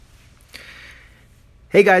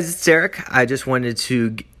Hey guys, it's Eric. I just wanted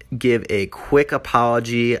to give a quick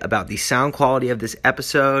apology about the sound quality of this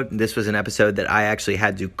episode. This was an episode that I actually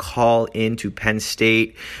had to call into Penn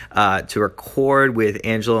State to record with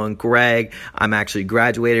Angelo and Greg. I'm actually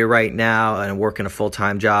graduated right now and I'm working a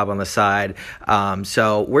full-time job on the side.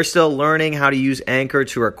 So we're still learning how to use Anchor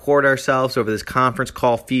to record ourselves over this conference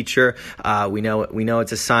call feature. We know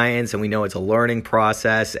it's a science and we know it's a learning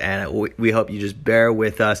process, and we hope you just bear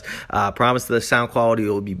with us. Promise the sound quality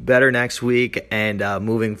will be better next week, and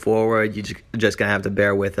moving forward, you're just going to have to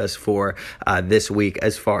bear with us for this week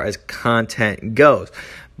as far as content goes.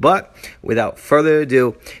 But without further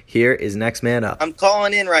ado, here is Next Man Up. I'm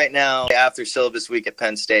calling in right now after syllabus week at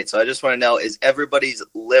Penn State, so I just want to know, is everybody's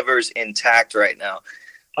livers intact right now?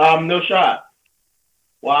 No shot.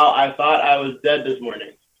 Wow, I thought I was dead this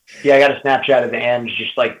morning. Yeah, I got a Snapchat of Ange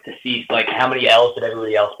just to see how many L's did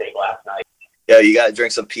everybody else take last night. Yo, you gotta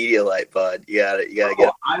drink some Pedialyte, bud. You gotta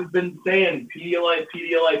get. I've been saying Pedialyte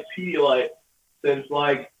since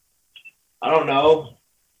I don't know,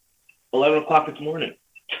 11 o'clock this morning.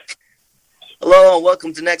 Hello and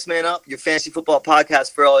welcome to Next Man Up, your fantasy football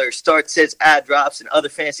podcast for all your starts, sits, ad drops, and other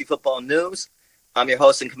fantasy football news. I'm your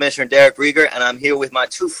host and commissioner, Derek Rieger, and I'm here with my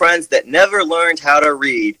two friends that never learned how to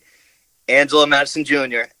read, Angelo Madison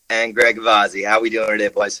Jr. and Greg Vazzi. How we doing today,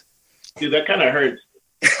 boys? Dude, that kind of hurts.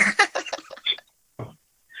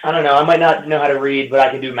 I don't know. I might not know how to read, but I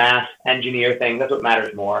can do math, engineer things. That's what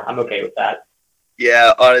matters more. I'm okay with that.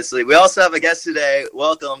 Yeah, honestly. We also have a guest today.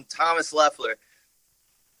 Welcome, Thomas Leffler.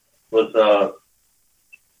 What's up?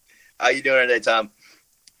 How you doing today, Tom?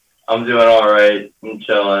 I'm doing all right. I'm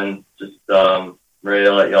chilling. Just ready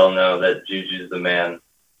to let y'all know that Juju's the man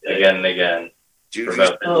again and again.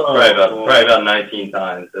 Juju's probably about 19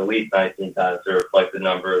 times, at least 19 times to reflect the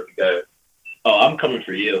number of the GOAT. Oh, I'm coming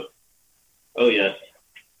for you. Oh, yes.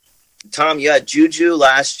 Tom, you had Juju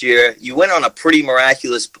last year. You went on a pretty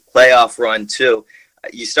miraculous playoff run, too.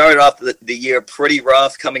 You started off the year pretty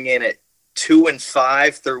rough, coming in at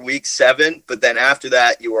 2-5 through week 7. But then after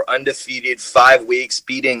that, you were undefeated 5 weeks,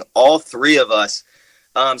 beating all three of us.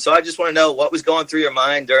 So I just want to know what was going through your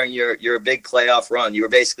mind during your big playoff run. You were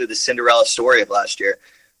basically the Cinderella story of last year.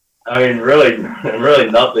 I mean, really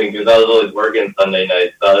nothing, because I was always working Sunday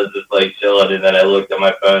nights. So I was just chilling, and then I looked at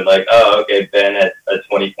my phone okay, Ben had a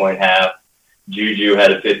 20-point half. Juju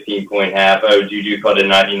had a 15-point half. Oh, Juju caught a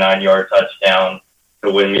 99-yard touchdown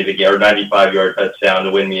to win me the game, or 95-yard touchdown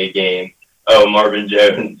to win me a game. Oh, Marvin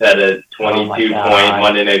Jones had a 22-point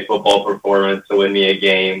Monday Night Football performance to win me a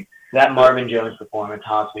game. That Marvin Jones performance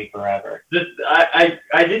haunts me forever. I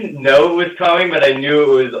didn't know it was coming, but I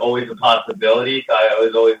knew it was always a possibility. So I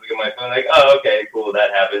was always looking at my phone okay, cool,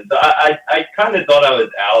 that happened. So I kind of thought I was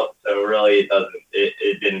out. So really,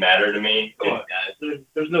 it didn't matter to me. Come on, guys.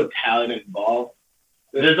 There's no talent involved.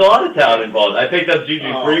 There's a lot of talent involved. I picked up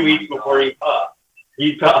Juju 3 weeks before he popped.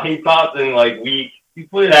 He popped in week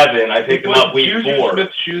 7. I picked him up week 4.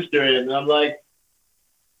 Smith-Schuster in, and I'm like,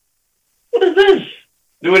 what is this?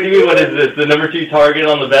 What do you mean, what is this? The number 2 target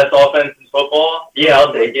on the best offense in football? Yeah,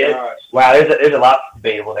 I'll take it. Wow, there's a lot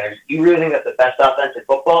debatable there. You really think that's the best offense in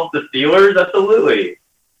football? The Steelers? Absolutely.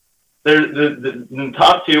 They're the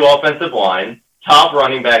top 2 offensive line, top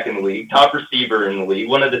running back in the league, top receiver in the league,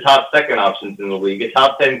 one of the top second options in the league, a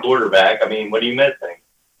top 10 quarterback. I mean, what are you missing?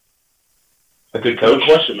 A good coach? Good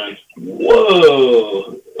question, man.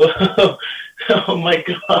 Whoa. Oh, my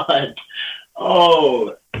God.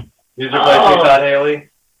 Oh. Who's replacing Todd Haley?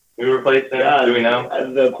 Who replaced him? Yeah, do we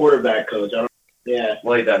know? The quarterback coach. Yeah.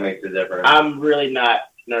 That makes a difference. I'm really not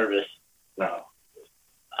nervous. No.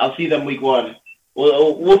 I'll see them week 1.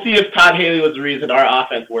 We'll see if Todd Haley was the reason our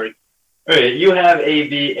offense worked. Okay, you have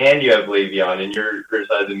AB and you have Le'Veon, and you're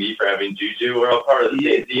criticizing me for having Juju. We're all part of the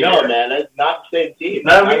same team. No, man, that's not the same team.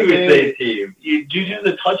 Not me with the same team. Juju's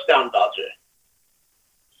a touchdown vulture.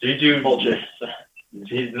 Juju vulture.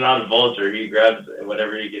 He's not a vulture. He grabs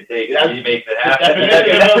whatever he can take. He makes it happen.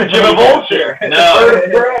 Definition of a vulture. No.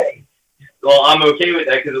 Well, I'm okay with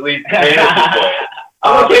that because at least fantasy points.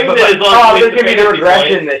 I'm okay with it as long as there's going to be the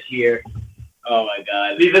regression this year. Oh, my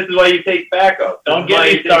God. See, this is why you take backup. Don't get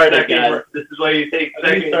me started, guys. This is why you take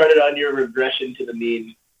second. Get me started on your regression to the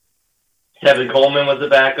mean. Kevin Coleman was a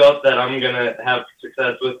backup that I'm going to have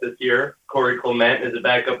success with this year. Corey Clement is a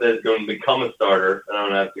backup that is going to become a starter that I'm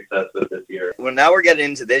going to have success with this year. Well, now we're getting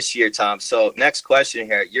into this year, Tom. So next question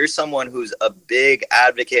here. You're someone who's a big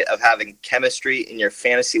advocate of having chemistry in your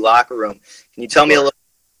fantasy locker room. Can you tell me a little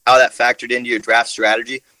how that factored into your draft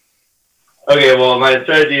strategy? Okay, well, my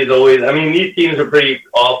strategy is always, I mean, these teams are pretty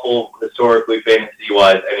awful historically,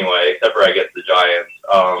 fantasy-wise anyway, except for, I guess, the Giants.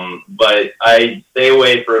 But I stay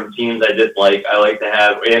away from teams I dislike. I like to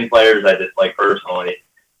have, and players I dislike personally,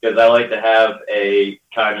 because I like to have a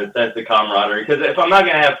kind of sense of camaraderie. Because if I'm not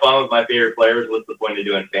going to have fun with my favorite players, what's the point of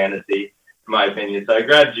doing fantasy, in my opinion? So I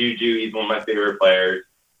grabbed Juju. He's one of my favorite players.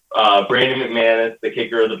 Brandon McManus, the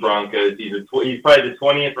kicker of the Broncos. He's probably the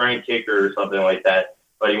 20th ranked kicker or something like that.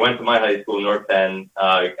 But he went to my high school, North Penn.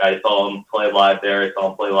 I saw him play live there. I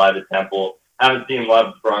saw him play live at Temple. Haven't seen him live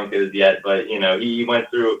with the Broncos yet, but, you know, he went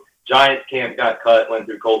through Giants camp, got cut, went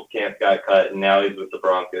through Colts camp, got cut, and now he's with the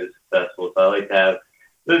Broncos, successful. So I like to have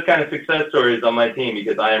those kind of success stories on my team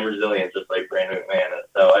because I am resilient, just like Brandon McManus.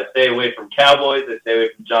 So I stay away from Cowboys. I stay away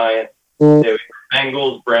from Giants. I stay away from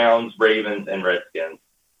Bengals, Browns, Ravens, and Redskins.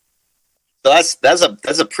 So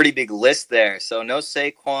that's a pretty big list there. So no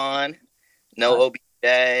Saquon, no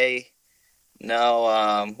OBJ,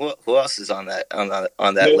 no who else is on that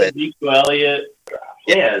list? Zeke Elliott.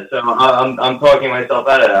 Yeah, so I'm talking myself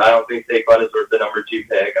out of it. I don't think Saquon is worth the number 2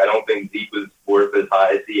 pick. I don't think Zeke was worth as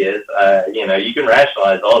high as he is. You know, you can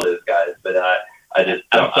rationalize all those guys, but I just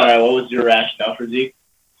don't. I'm sorry, what was your rationale for Zeke?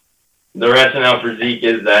 The rationale for Zeke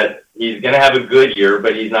is that he's going to have a good year,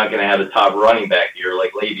 but he's not going to have a top running back year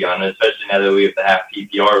like Le'Veon, especially now that we have the half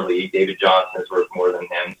PPR league. David Johnson is worth more than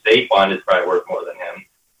him. Saquon is probably worth more than him.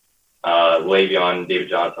 Le'Veon, David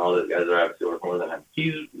Johnson, all those guys are obviously worth more than him.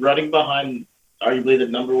 He's running behind arguably the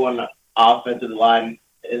number 1 offensive line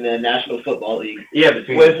in the National Football League. Yeah,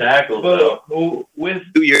 between the tackles, though. With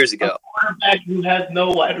 2 years ago. A quarterback who has no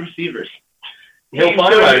wide receivers. He'll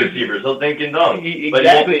find wide receivers. He'll dink and dunk.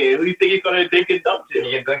 Exactly. Who do you think he's going to dink and dunk to?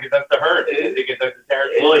 He can dink and dunk to Hurts. He can dink and dunk to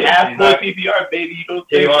Terrence Williams. Half full PPR, baby. You don't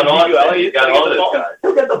think he's got all those guys.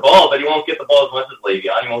 He'll get the ball, but he won't get the ball as much as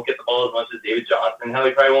Le'Veon. He won't get the ball as much as David Johnson. Hell,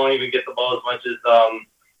 he probably won't even get the ball as much as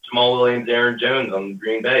Jamal Williams, Aaron Jones on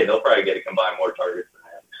Green Bay. They'll probably get a combined more targets than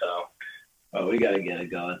him. So, we got to get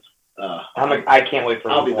it going. I can't wait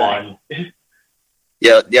for I'll be one.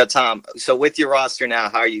 Yeah, Tom. So with your roster now,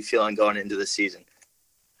 how are you feeling going into the season?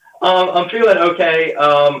 I'm feeling okay.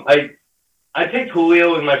 I picked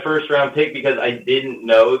Julio as my first round pick because I didn't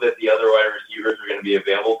know that the other wide receivers were going to be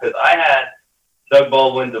available because I had Doug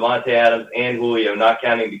Baldwin, Devontae Adams, and Julio, not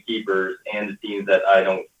counting the keepers and the teams that I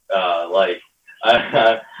don't like.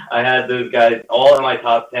 I had those guys all in my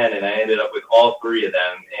top 10, and I ended up with all 3 of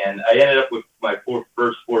them. And I ended up with my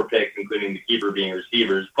first 4 picks, including the keeper being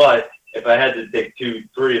receivers. But if I had to pick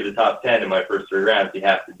 3 of the top 10 in my first 3 rounds, you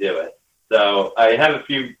have to do it. So I have a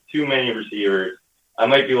few too many receivers. I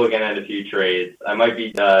might be looking at a few trades. I might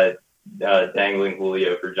be dangling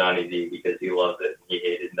Julio for Johnny D because he loves it. He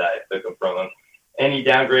hated that I took him from him. And he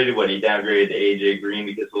downgraded He downgraded to A.J. Green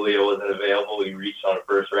because Julio wasn't available. He reached on a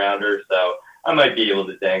first rounder. So I might be able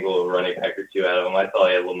to dangle a running back or 2 out of him. I thought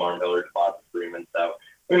I had Lamar Miller, Devonta Freeman. So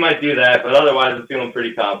we might do that. But otherwise, I'm feeling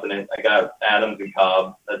pretty confident. I got Adams and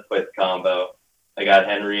Cobb. That's quite the combo. I got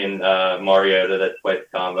Henry and Mariota. That's quite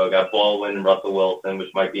the combo. I got Baldwin and Russell Wilson,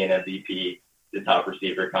 which might be an MVP, the top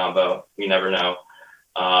receiver combo. We never know.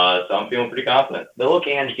 So I'm feeling pretty confident. The look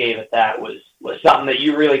Ange gave at that was something that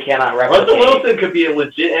you really cannot replicate. Russell Wilson could be a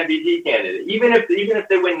legit MVP candidate. Even if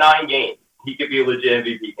they win 9 games, he could be a legit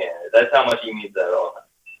MVP candidate. That's how much he means that offense.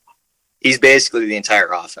 He's basically the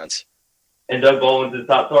entire offense. And Doug Baldwin's his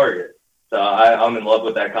top target. So I'm in love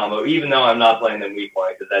with that combo, even though I'm not playing them week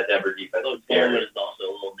 1 because that Denver defense is scary. Baldwin is also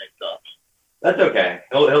a little nicked up. That's okay.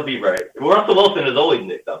 He'll be right. Russell Wilson is always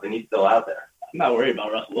nicked up, and he's still out there. I'm not worried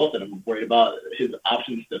about Russell Wilson. I'm worried about his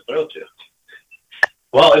options to throw to.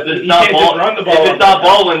 Well, if it's not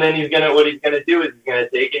Baldwin, then what he's gonna do is he's gonna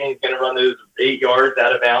take it and he's gonna run those 8 yards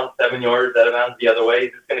out of bounds, 7 yards out of bounds the other way.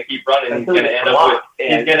 He's just gonna keep running. He's gonna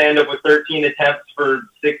end up with 13 attempts for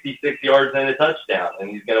 66 yards and a touchdown, and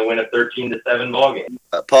he's gonna win a 13-7 ball game.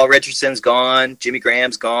 Paul Richardson's gone. Jimmy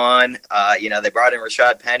Graham's gone. They brought in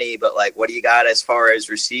Rashad Penny, but what do you got as far as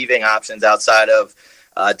receiving options outside of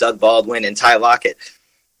Doug Baldwin and Ty Lockett?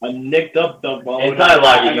 A nicked up Doug Baldwin. And Ty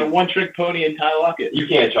Lockett. And a one-trick pony in Ty Lockett. You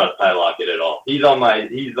can't trust Ty Lockett at all. He's a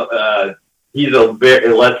very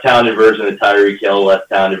less talented version of Tyreek Hill, less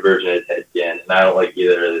talented version of Ted Ginn, and I don't like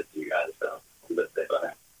either of the 2 guys. So let's say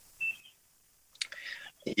about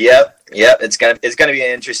it. Yep. It's gonna be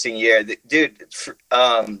an interesting year, dude.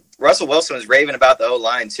 Russell Wilson was raving about the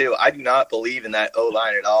O-line too. I do not believe in that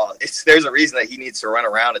O-line at all. There's a reason that he needs to run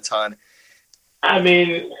around a ton. I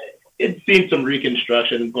mean, it's seen some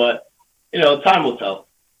reconstruction, but time will tell.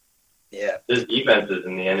 Yeah, his defenses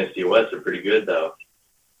in the NFC West are pretty good, though.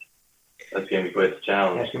 That's going to be quite the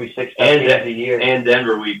challenge. That's going to be 6 And games a year. And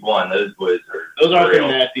Denver week 1. Those boys are Those are real.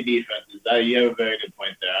 some nasty defenses. You have a very good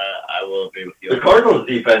point there. I will agree with you. The Cardinals'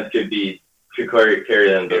 defense could carry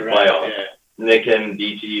them to the playoffs. Yeah. Nick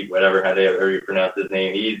Ndici, however you pronounce his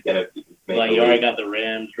name, he's going to make Like, the you already league. got the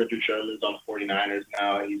Rams. Richard Sherman's on 49ers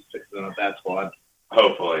now. He's fixing up that squad.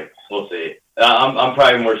 Hopefully. We'll see. I'm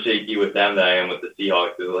probably more shaky with them than I am with the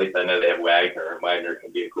Seahawks, because at least I know they have Wagner, and Wagner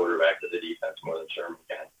can be a quarterback to the defense more than Sherman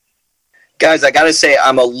can. Guys, I got to say,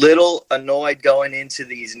 I'm a little annoyed going into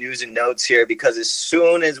these news and notes here because as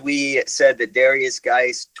soon as we said that Darius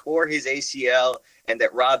Geis tore his ACL and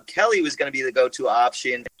that Rob Kelly was going to be the go-to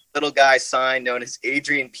option, little guy signed known as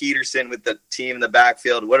Adrian Peterson with the team in the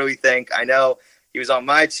backfield. What do we think? I know he was on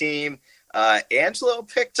my team. Angelo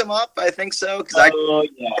picked him up, I think so. Yeah,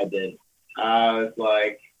 I did. I was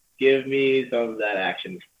like, give me some of that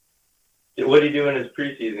action. What did he do in his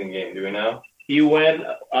preseason game? Do we know? He went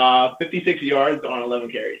 56 yards on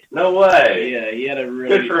 11 carries. No way. Yeah, he had a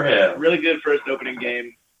really Good for him. Really good first opening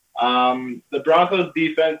game. The Broncos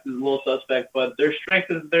defense is a little suspect, but their strength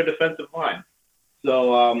is their defensive line.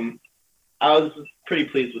 So I was pretty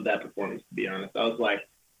pleased with that performance, to be honest. I was like,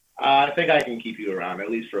 I think I can keep you around,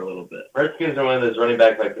 at least for a little bit. Redskins are one of those running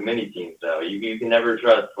back like the mini teams, though. You can never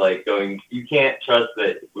trust you can't trust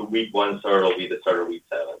that week 1 starter will be the starter week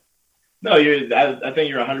 7. No, I think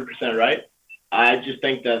you're 100% right. I just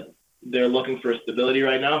think that they're looking for stability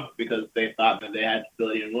right now because they thought that they had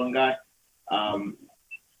stability in one guy.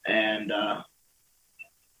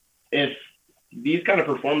 If these kind of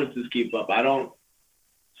performances keep up, I don't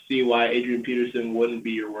see why Adrian Peterson wouldn't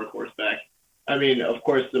be your workhorse back. I mean, of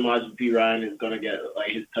course, Samaje Perine is going to get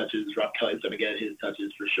his touches. Rob Kelly's going to get his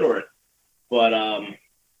touches for sure. But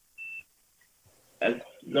that's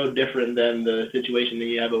no different than the situation that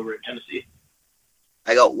you have over in Tennessee.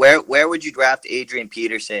 I go, where would you draft Adrian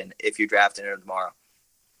Peterson if you drafted him tomorrow?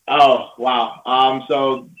 Oh, wow.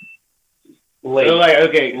 So Late.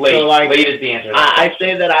 Late. Late is the answer. I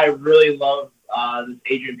say that I really love this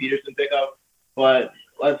Adrian Peterson pickup, but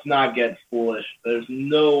let's not get foolish. There's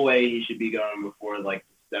no way he should be going before the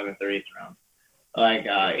 7th or 8th round.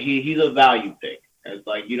 He's a value pick. It's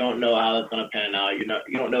you don't know how that's going to pan out. You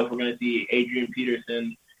don't know if we're going to see Adrian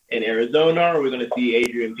Peterson in Arizona or we're going to see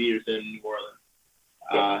Adrian Peterson in New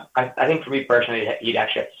Orleans. I think for me personally, he'd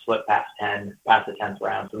actually have to slip past the 10th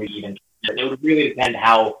round for me even. It would really depend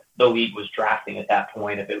how the league was drafting at that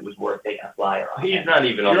point, if it was worth taking a flyer on. He's not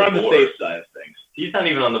even on You're the on the board. safe side of things. He's not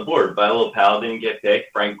even on the board. Viola Powell didn't get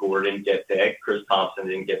picked. Frank Gore didn't get picked. Chris Thompson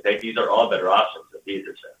didn't get picked. These are all better options than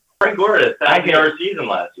Peterson. Frank Gore had a 1,000-yard season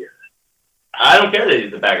last year. I don't care that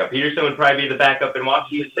he's the backup. Peterson would probably be the backup in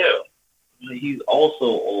Washington, too. He's also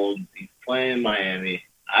old. He's playing in Miami.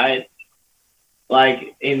 There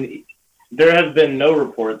have been no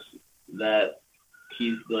reports that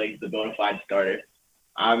he's the bona fide starter.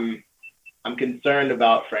 I'm concerned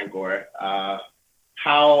about Frank Gore.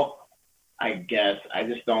 I guess I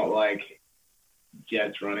just don't like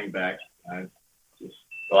Jets running backs.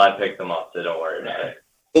 Well, I picked them up, so don't worry about it.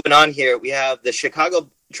 Moving on here, we have the Chicago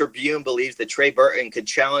Tribune believes that Trey Burton could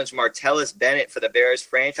challenge Martellus Bennett for the Bears'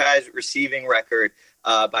 franchise receiving record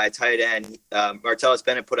by a tight end. Martellus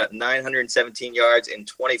Bennett put up 917 yards in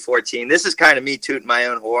 2014. This is kind of me tooting my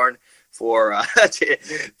own horn for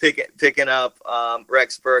picking up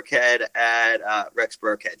Rex Burkhead.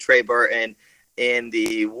 Trey Burton in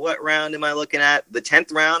the what round am I looking at? The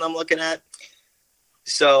 10th round I'm looking at.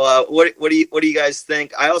 So what do you guys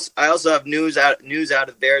think? I also have news out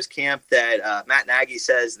of Bears camp that Matt Nagy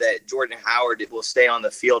says that Jordan Howard will stay on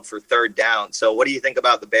the field for third down. So what do you think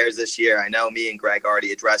about the Bears this year? I know me and Greg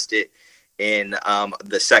already addressed it in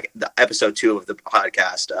the episode 2 of the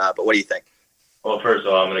podcast. But what do you think? Well, first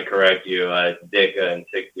of all, I'm going to correct you. Dicka in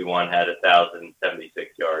 61 had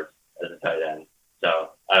 1,076 yards as a tight end. So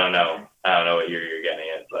I don't know what year you're getting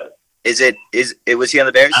at, but. Was he on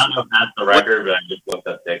the Bears? I don't know if that's the record, but I just looked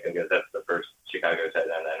up Dick because that's the first Chicago tight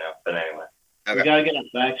end I know. But anyway. Okay. We got to get our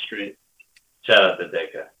facts straight. Shout out to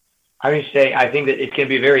Dicka. I would say I think that it's going to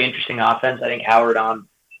be a very interesting offense. I think Howard on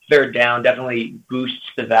third down definitely boosts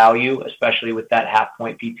the value, especially with that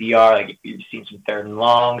half-point PPR. If you've seen some third and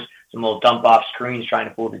longs, some little dump-off screens trying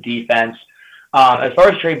to fool the defense. As far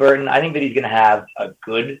as Trey Burton, I think that he's going to have a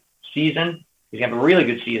good season. He's going to have a really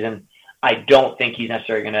good season. I don't think he's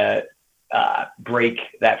necessarily going to break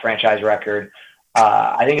that franchise record.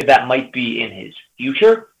 I think that might be in his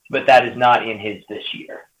future, but that is not in his this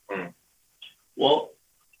year. Well,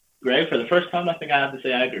 Greg, for the first time, I think I have to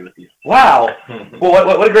say I agree with you. Wow. Well,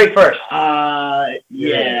 what a great first.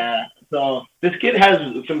 Yeah. So this kid has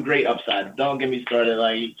some great upside. Don't get me started.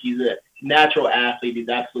 He's natural athlete. He's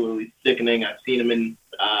absolutely sickening. I've seen him in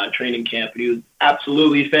training camp, and he was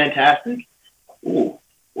absolutely fantastic. Ooh,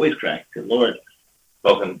 voice crack. Good Lord.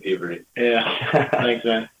 Welcome to puberty. Yeah, thanks,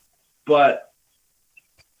 man. But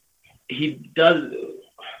he does.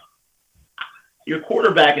 Your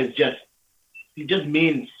quarterback is he just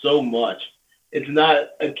means so much. It's not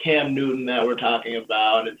a Cam Newton that we're talking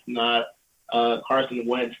about. It's not Carson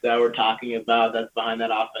Wentz that we're talking about that's behind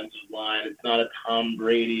that offensive line. It's not a Tom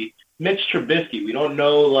Brady. Mitch Trubisky, we don't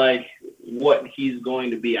know, like, what he's going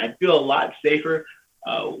to be. I feel a lot safer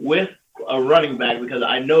with a running back because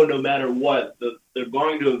I know no matter what, they're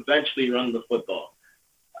going to eventually run the football.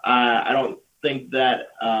 I don't think that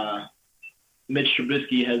Mitch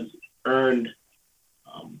Trubisky has earned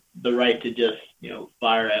the right to just,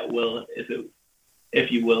 fire at will,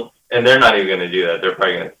 if you will. And they're not even going to do that. They're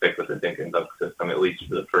probably going to stick with the Dink and Dunk system, at least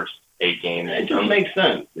for the first 8 games. It just makes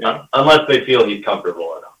sense. Yeah. Unless they feel he's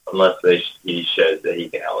comfortable enough. Unless he shows that he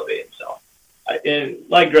can elevate himself. And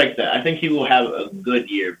like Greg said, I think he will have a good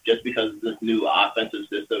year just because this new offensive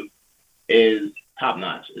system is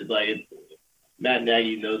top-notch. It's like Matt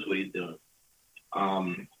Nagy knows what he's doing.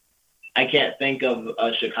 I can't think of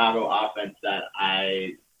a Chicago offense that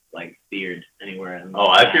I feared anywhere.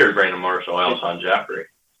 I feared Brandon Marshall, Alshon Jeffrey.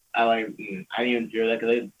 I didn't even fear that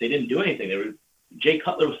because they didn't do anything. Jay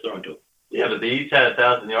Cutler was throwing to him. Yeah, but they each had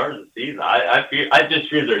 1,000 yards this season. I just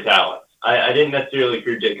feared their talents. I didn't necessarily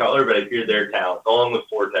fear Jay Cutler, but I feared their talents, along with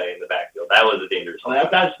Forte in the backfield. That was a dangerous one.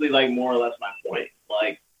 That's actually more or less my point.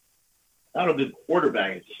 Not a good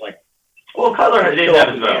quarterback. It's just well, Cutler didn't have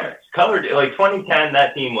his moments. Cutler, 2010,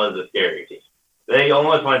 that team was a scary team. They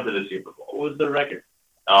almost went to the Super Bowl. What was the record?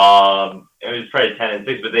 It was probably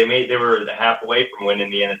 10-6, but they were half away from winning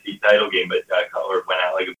the NFC title game, but Cutler went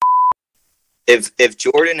out like a. If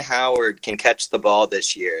Jordan Howard can catch the ball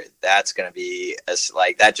this year, that's going to be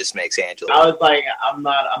that just makes Angela. I was I'm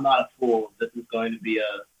not a fool. This is going to be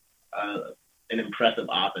an impressive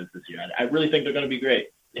offense this year. I really think they're going to be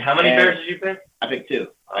great. How many Bears did you pick? I picked 2.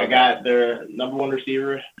 Okay. I got their number 1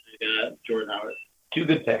 receiver. I got Jordan Howard. 2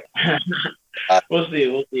 good picks. We'll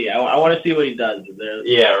see. I want to see what he does.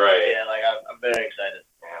 Yeah, right. Yeah, I'm very excited.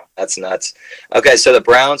 That's nuts. Okay, so the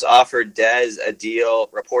Browns offered Dez a deal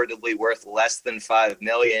reportedly worth less than $5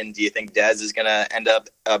 million. Do you think Dez is going to end up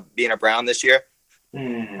being a Brown this year? I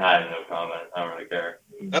have no comment. I don't really care.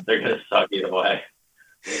 They're going to suck either way.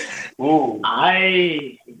 Ooh.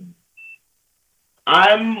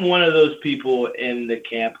 I'm one of those people in the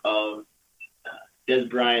camp of Dez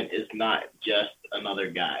Bryant is not just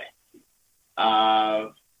another guy.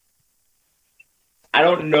 I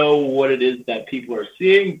don't know what it is that people are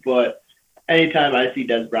seeing, but anytime I see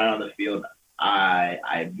Dez Bryant on the field,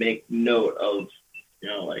 I make note of,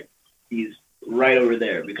 he's right over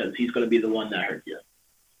there because he's going to be the one that hurts you.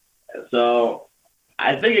 So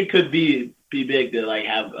I think it could be big to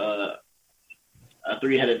have a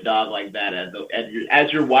 3-headed dog like that as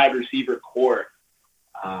your wide receiver core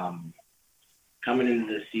coming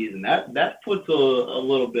into this season. That puts a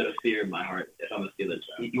little bit of fear in my heart if I'm a Steelers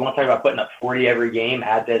fan. You want to talk about putting up 40 every game?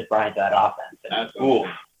 Add Dez Bryant to that offense. That's cool.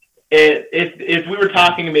 If we were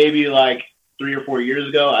talking maybe 3 or 4 years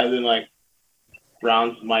ago, I'd been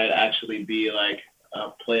Browns might actually be a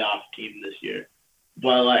playoff team this year.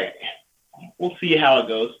 But we'll see how it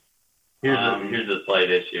goes. Here's a slight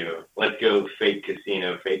issue. Let's go fake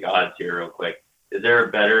casino, fake odds here real quick. Is there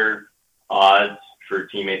a better odds for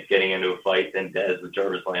teammates getting into a fight than Dez with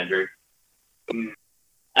Jarvis Landry?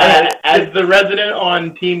 As the resident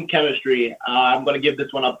on team chemistry, I'm going to give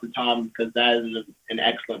this one up to Tom because that is an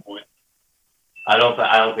excellent point. I don't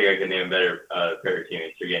think I can name a better pair of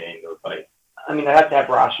teammates for getting into a fight. I mean, I have to have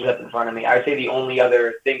rosters up in front of me. I would say the only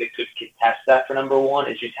other thing that could contest that for number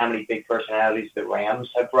 1 is just how many big personalities the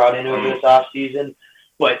Rams have brought in over this offseason.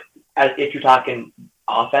 But if you're talking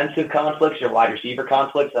offensive conflicts or wide receiver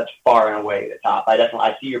conflicts, that's far and away the top.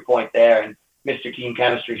 I see your point there, and Mr. Team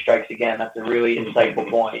Chemistry strikes again. That's a really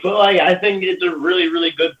insightful point. But I think it's a really,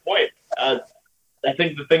 really good point. I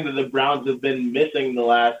think the thing that the Browns have been missing the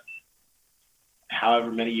last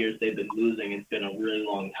however many years they've been losing, it's been a really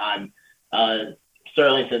long time.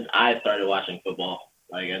 Certainly since I started watching football,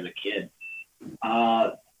 as a kid.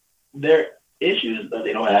 Their issues that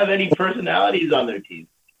they don't have any personalities on their team.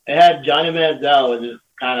 They had Johnny Manziel, which is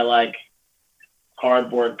kind of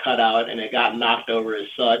cardboard cutout, and it got knocked over as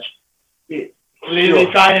such. They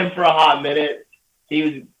tried him for a hot minute. He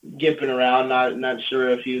was gimping around, not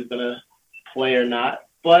sure if he was going to play or not.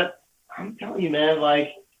 But I'm telling you, man,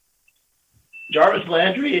 Jarvis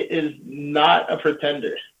Landry is not a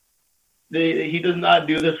pretender. He does not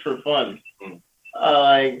do this for fun.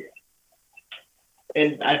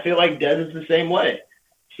 And I feel like Dez is the same way.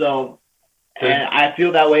 So, and I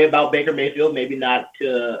feel that way about Baker Mayfield, maybe not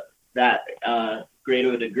to that great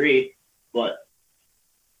of a degree, but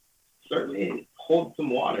certainly hold some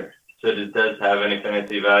water. So does Dez have any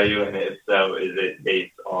fantasy value? And if so, is it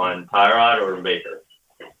based on Tyrod or Baker?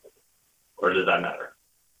 Or does that matter?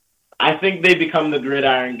 I think they become the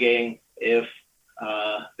gridiron gang if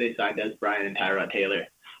they sign Dez Bryant and Tyrod Taylor.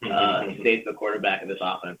 Stays the quarterback of this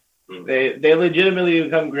offense. They legitimately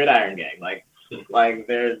become gridiron gang. Like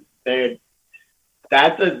they're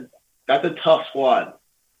that's a tough squad.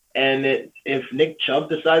 And if Nick Chubb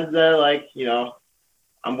decides that, like, you know,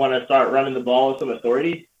 I'm gonna start running the ball with some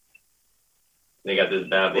authority. They got this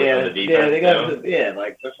bad boy on the defense. Yeah, they got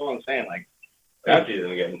like that's what I'm saying. Like that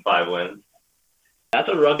season getting 5 wins. That's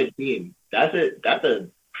a rugged team. That's a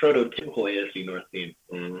prototypical AFC North team.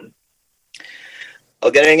 Mm-hmm.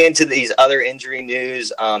 Well, getting into these other injury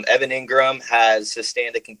news, Evan Ingram has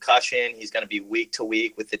sustained a concussion. He's going to be week to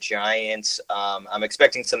week with the Giants. I'm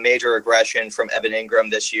expecting some major regression from Evan Ingram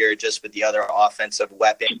this year, just with the other offensive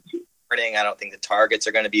weapons. I don't think the targets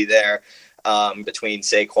are going to be there between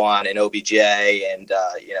Saquon and OBJ, and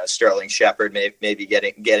Sterling Shepard maybe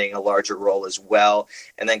getting a larger role as well.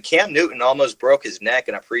 And then Cam Newton almost broke his neck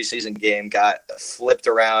in a preseason game, got flipped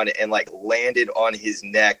around and landed on his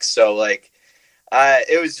neck. So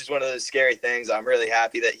it was just one of those scary things. I'm really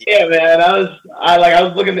happy that he. Yeah, man. I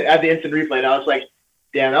was looking at the instant replay, and I was like,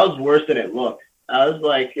 damn, that was worse than it looked. I was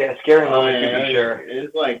like, yeah, scary moment to be sure.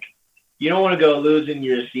 It's like you don't want to go losing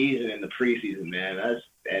your season in the preseason, man.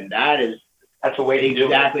 That's a way to do it.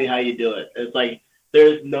 Exactly how you do it. It's like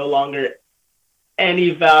there's no longer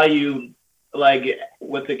any value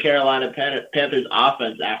with the Carolina Panthers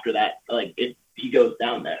offense after that. If he goes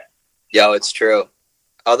down there. Yo, it's true.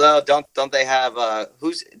 Although don't they have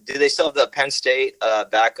do they still have the Penn State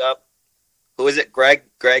backup? Who is it? Greg,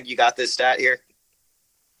 you got this stat here?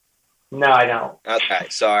 No, I don't. Okay,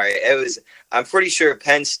 sorry. I'm pretty sure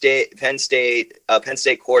Penn State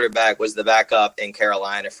quarterback was the backup in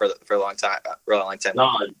Carolina for a long time.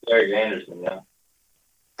 No, it's Derek Anderson. Yeah.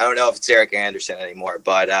 I don't know if it's Derek Anderson anymore,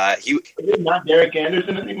 but he. Is it not Derek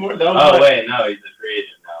Anderson anymore? Wait, no, he's a free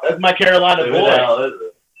agent now. That's my Carolina Who boy. the hell is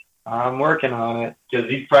it? I'm working on it. Because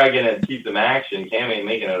he's probably going to keep them action. Cam ain't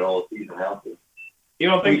making it all season healthy. You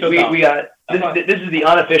don't think so? We got this is the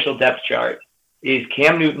unofficial depth chart. Is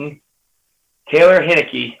Cam Newton, Taylor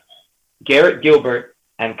Heinicke, Garrett Gilbert,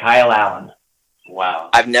 and Kyle Allen.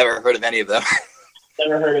 Wow. I've never heard of any of them.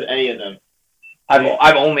 Never heard of any of them.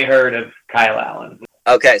 I've only heard of Kyle Allen.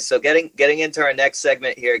 Okay, so getting into our next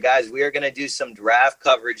segment here, guys, we are going to do some draft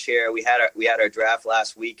coverage here. We had our draft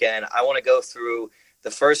last weekend. I want to go through the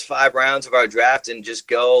first 5 rounds of our draft and just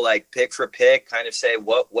go pick for pick, kind of say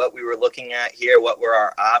what we were looking at here, what were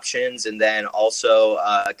our options, and then also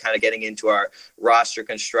kind of getting into our roster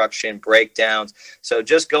construction breakdowns. So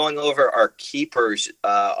just going over our keepers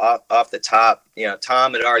off the top,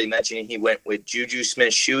 Tom had already mentioned he went with Juju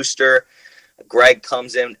Smith-Schuster. Greg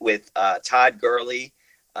comes in with Todd Gurley.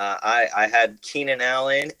 I had Keenan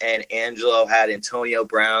Allen, and Angelo had Antonio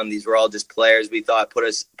Brown. These were all just players we thought put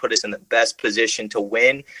us in the best position to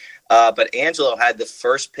win. But Angelo had the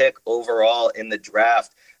first pick overall in the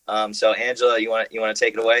draft. So Angelo, you want to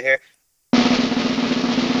take it away here?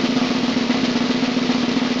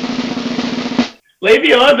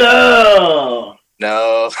 Le'Veon Bell.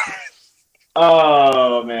 No.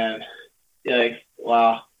 Oh man. Yikes.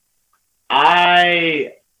 Wow.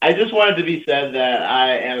 I just wanted to be said that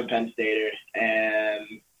I am a Penn Stater,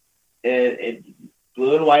 and it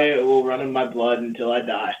blue and white will run in my blood until I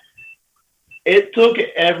die. It took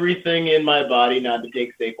everything in my body not to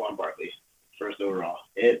take Saquon Barkley first overall.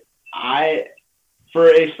 For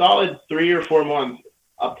a solid 3 or 4 months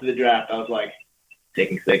up to the draft, I was like,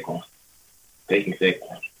 taking Saquon. He's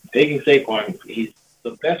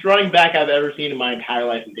the best running back I've ever seen in my entire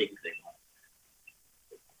life, and taking Saquon.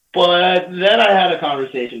 But then I had a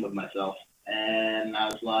conversation with myself, and I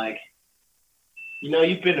was like,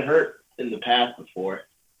 you've been hurt in the past before.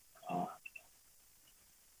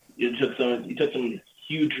 You took some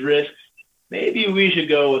huge risks. Maybe we should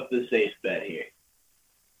go with the safe bet here.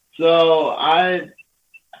 So I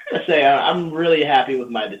gotta say I'm really happy with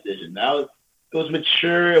my decision. It was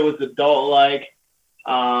mature, it was adult-like,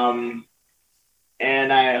 and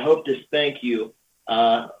I hope to thank you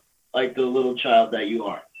like the little child that you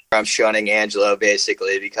are. I'm shunning Angelo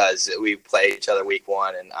basically because we play each other week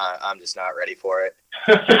 1, and I'm just not ready for it.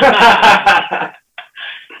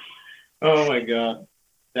 Oh my god,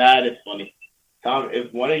 that is funny, Tom.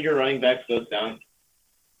 If one of your running backs goes down,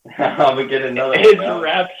 I'm gonna get another. It's a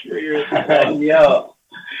wrap for your. Yo,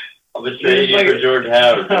 I'm just trading you for Jordan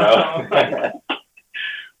Howard, bro.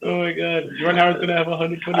 Oh my God, Jordan Howard's gonna have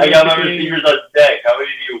 120. I got my receivers on deck. How many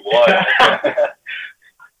do you want?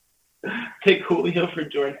 Take Julio for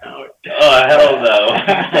Jordan Howard. Oh, hell no.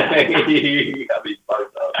 You got me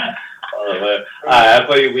fucked up. Oh, man. All right, I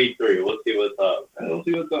play you week 3. We'll see what's up. We'll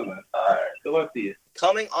see what's up, man. All right. Good luck to you.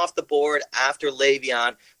 Coming off the board after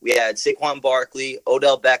Le'Veon, we had Saquon Barkley,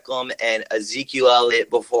 Odell Beckham, and Ezekiel Elliott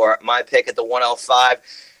before my pick at the 105.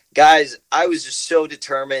 Guys, I was just so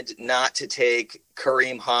determined not to take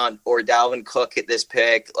Kareem Hunt or Dalvin Cook at this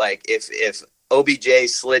pick. Like, if OBJ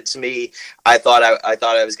slits me, I thought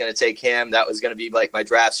I was going to take him. That was going to be like my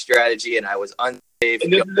draft strategy, and I was unsafe.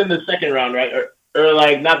 And this is in the second round, right? Or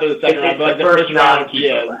like not the second round, but the first round.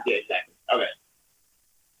 Yeah, exactly. Okay.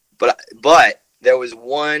 But there was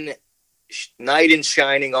one knight in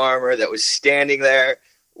shining armor that was standing there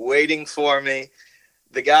waiting for me.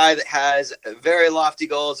 The guy that has very lofty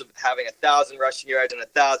goals of having 1,000 rushing yards and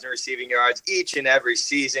 1,000 receiving yards each and every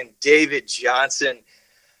season, David Johnson.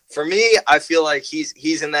 For me, I feel like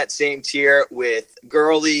he's in that same tier with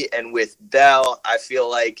Gurley and with Bell. I feel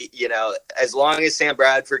like, as long as Sam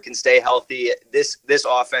Bradford can stay healthy, this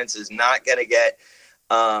offense is not going to get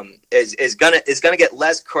is going to get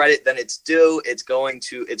less credit than it's due. It's going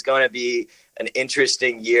to be an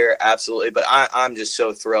interesting year, absolutely. But I'm just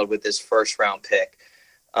so thrilled with this first round pick.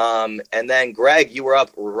 And then Greg, you were up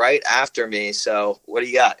right after me. So what do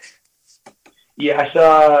you got? Yeah, I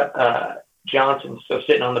saw Johnson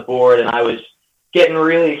sitting on the board, and I was getting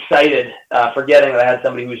really excited, forgetting that I had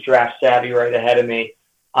somebody who was draft savvy right ahead of me.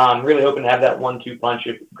 Really hoping to have that 1-2 punch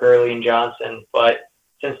of Gurley and Johnson, but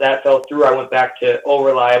since that fell through, I went back to all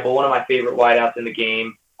reliable, one of my favorite wideouts in the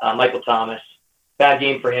game, Michael Thomas. Bad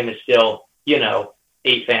game for him is still,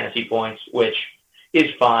 8 fantasy points, which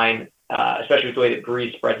is fine, especially with the way that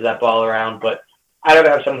Breeze spreads that ball around. But I'd rather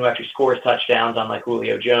have someone who actually scores touchdowns on like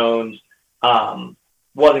Julio Jones.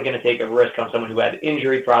 Wasn't going to take a risk on someone who had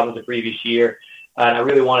injury problems the previous year. And I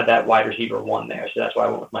really wanted that wide receiver 1 there, so that's why I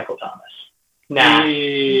went with Michael Thomas. Nah.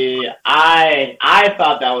 Yeah, I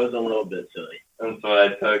thought that was a little bit silly. That's why I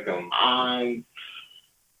took him.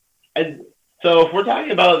 So if we're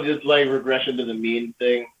talking about this like regression to the mean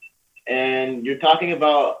thing, and you're talking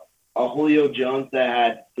about a Julio Jones that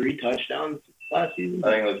had 3 touchdowns last season?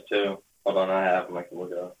 I think it was 2. Hold on, I have him. I can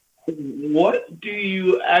look it up. What do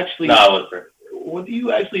you actually... No, it was 3. What do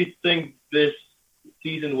you actually think this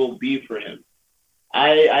season will be for him?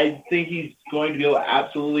 I think he's going to be able to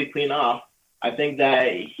absolutely clean off. I think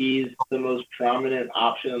that he's the most prominent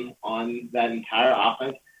option on that entire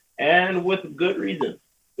offense, and with good reason.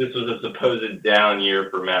 This was a supposed down year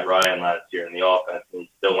for Matt Ryan last year in the offense, and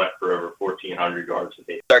he still went for over 1,400 yards a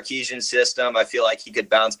day. Sarkisian system, I feel like he could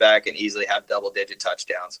bounce back and easily have double-digit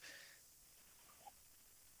touchdowns.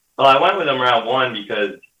 Well, I went with him round 1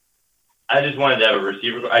 because I just wanted to have a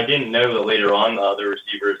receiver. I didn't know that later on the other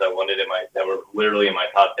receivers I wanted that were literally in my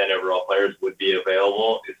top 10 overall players would be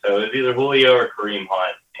available. So it was either Julio or Kareem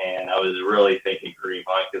Hunt, and I was really thinking Kareem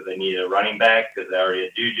Hunt because they needed a running back because they already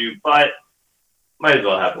had Juju, but might as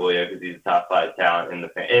well have Julio because he's a top 5 talent in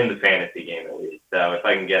the fantasy game at least. So if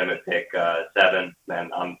I can get him at pick 7,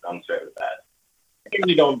 then I'm straight with that. I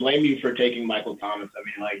really don't blame you for taking Michael Thomas. I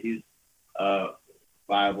mean, like, he's a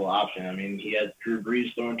viable option. I mean, he has Drew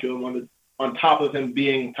Brees thrown to him on top of him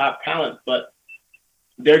being top talent, but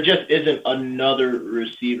there just isn't another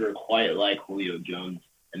receiver quite like Julio Jones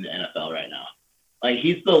in the NFL right now. Like,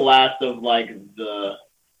 he's the last of the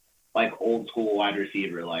old school wide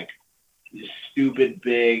receiver, like just stupid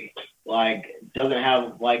big, like doesn't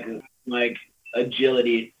have like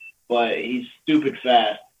agility, but he's stupid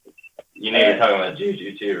fast. You know, you're talking about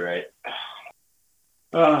Juju too, right?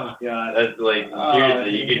 Oh God, that's like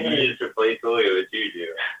seriously, you just replace Julio with Juju.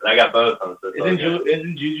 And I got both of them. So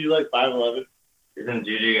isn't Juju like 5'11"? Isn't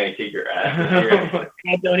Juju gonna kick your ass?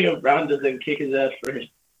 Antonio Brown doesn't kick his ass first.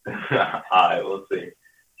 All right, we'll see.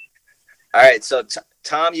 All right, so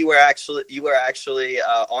Tom, you were actually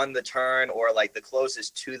on the turn, or like the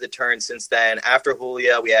closest to the turn since then. After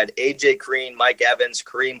Julio, we had AJ Green, Mike Evans,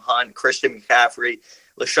 Kareem Hunt, Christian McCaffrey,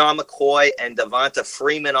 LaShawn McCoy, and Devonta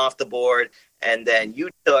Freeman off the board. And then you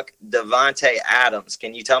took Devontae Adams.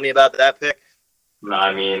 Can you tell me about that pick? No,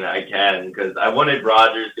 I mean, I can, because I wanted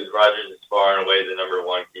Rodgers, because Rodgers is far and away the number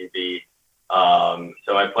 1 QB.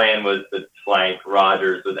 So my plan was to flank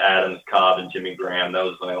Rodgers with Adams, Cobb, and Jimmy Graham. That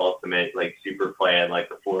was my ultimate, super plan, like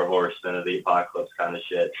the 4 horsemen of the apocalypse kind of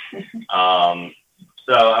shit.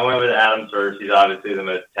 So I went with Adams first. He's obviously the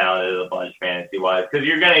most talented of the bunch fantasy-wise,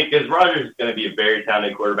 because Rodgers is going to be a very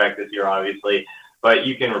talented quarterback this year, obviously. But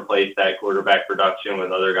you can replace that quarterback production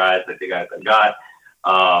with other guys, like the guys I got.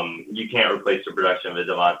 You can't replace the production of a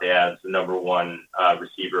Davante Adams, the number one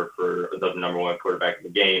receiver for the number one quarterback in the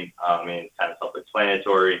game. It's kind of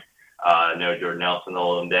self-explanatory. No Jordan Nelson to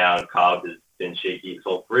hold him down. Cobb has been shaky his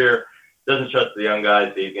whole career. Doesn't trust the young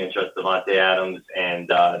guys, so he's going to trust Davante Adams, and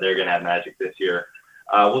they're going to have magic this year.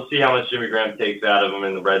 We'll see how much Jimmy Graham takes out of him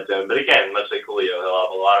in the red zone. But again, much like Julio, he'll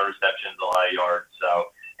have a lot of receptions, a lot of yards.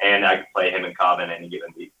 And I can play him and Cobb in any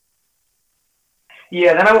given week.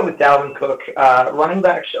 Yeah, then I went with Dalvin Cook. Running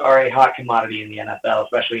backs are a hot commodity in the NFL,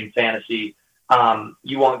 especially in fantasy.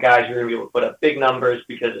 You want guys who are going to be able to put up big numbers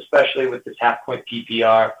because especially with this half-point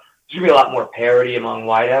PPR, there's going to be a lot more parity among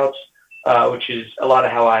wideouts, which is a lot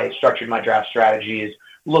of how I structured my draft strategy is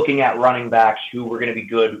looking at running backs who were going to be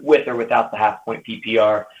good with or without the half-point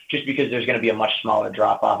PPR just because there's going to be a much smaller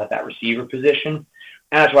drop-off at that receiver position.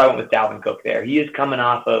 And that's why I went with Dalvin Cook there. He is coming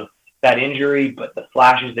off of that injury, but the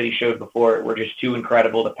flashes that he showed before were just too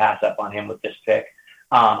incredible to pass up on him with this pick.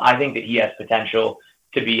 I think that he has potential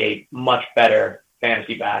to be a much better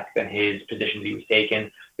fantasy back than his positions he was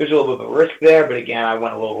taking. There's a little bit of a risk there, but again, I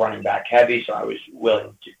went a little running back heavy, so I was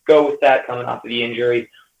willing to go with that coming off of the injury.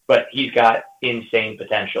 But he's got insane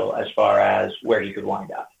potential as far as where he could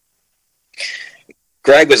wind up.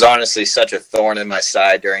 Greg was honestly such a thorn in my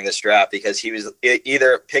side during this draft because he was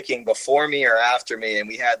either picking before me or after me, and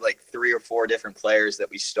we had like 3 or 4 different players that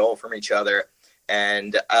we stole from each other.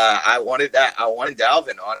 And I wanted that. I wanted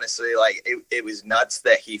Dalvin, honestly. Like, it was nuts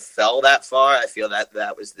that he fell that far. I feel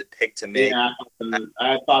that was the pick to make. Yeah,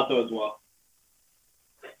 I thought so as well.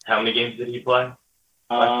 How many games did he play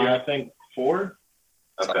last year? I think 4.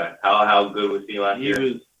 Okay. How good was he last year?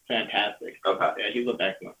 He was fantastic. Okay. Yeah, he looked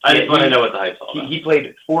excellent. I just want to know what the hype's all about. He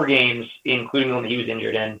played 4 games, including the one that he was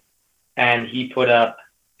injured in, and he put up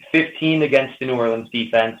 15 against the New Orleans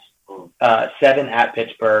defense, 7 at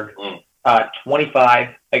Pittsburgh, 25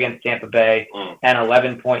 against Tampa Bay, and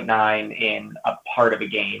 11.9 in a part of a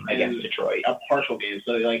game against Detroit. A partial game,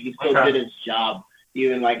 so like he still did his job,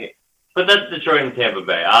 even like. But that's Detroit and Tampa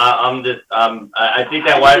Bay. I think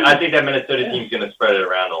that Minnesota team's going to spread it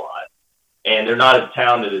around a lot. And they're not as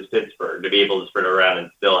talented as Pittsburgh to be able to spread it around and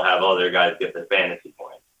still have other guys get their fantasy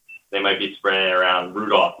points. They might be spreading it around.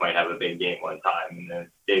 Rudolph might have a big game one time, and then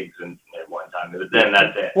Diggs and one time. But then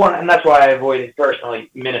that's it. Well, and that's why I avoided, personally,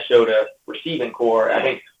 Minnesota receiving core. I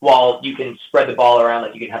think while you can spread the ball around,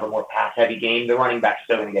 like you can have a more pass-heavy game, the running back's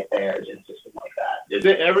still going to get theirs in a system like that.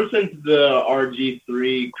 Ever since the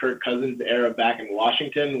RG3 Kirk Cousins era back in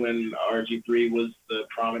Washington, when RG3 was the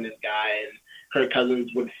prominent guy and Kirk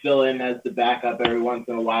Cousins would fill in as the backup every once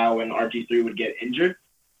in a while when RG3 would get injured.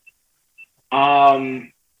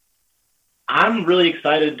 I'm really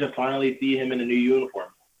excited to finally see him in a new uniform.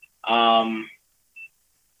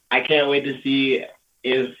 I can't wait to see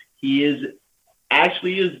if he is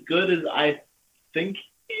actually as good as I think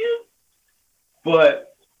he is.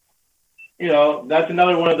 But, that's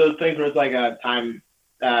another one of those things where it's like a time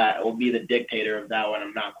will be the dictator of that one.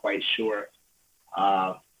 I'm not quite sure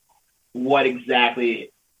what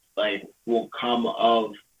exactly will come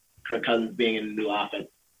of Kirk Cousins being in the new offense.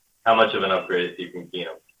 How much of an upgrade is he from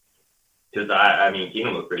Keenum? Because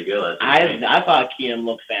Keenum looked pretty good last year. I thought Keenum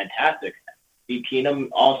looked fantastic. Keenum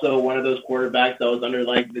also one of those quarterbacks that was under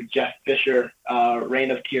the Jeff Fisher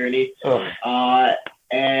reign of tyranny,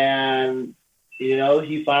 and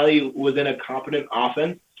he finally was in a competent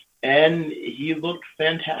offense, and he looked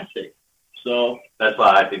fantastic. So that's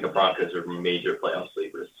why I think the Broncos are major playoff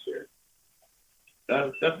sleepers this year.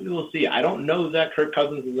 Definitely we'll see. I don't know that Kirk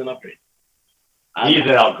Cousins is an upgrade. He's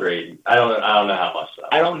an upgrade. I don't know how much though.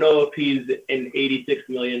 I don't know if he's an $86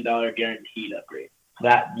 million guaranteed upgrade.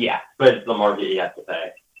 But the market you have to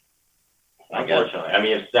pay.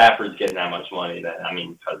 Unfortunately, if Stafford's getting that much money, then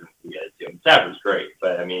Cousins can get it too. Stafford's great,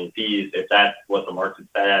 but if that's what the market's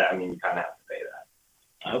at, you kind of have to pay that.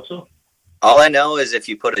 I hope so. All I know is if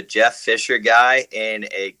you put a Jeff Fisher guy in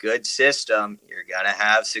a good system, you're gonna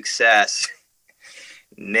have success.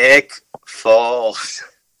 Nick Foles.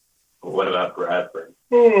 What about Bradford?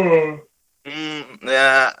 You really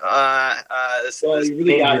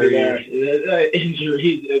got me there.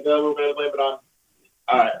 Injuries. We're going to blame it on.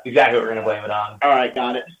 All right. Exactly what we're going to blame it on. All right,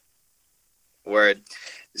 got it. Word.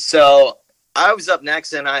 So I was up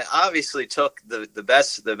next, and I obviously took the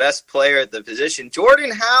best player at the position,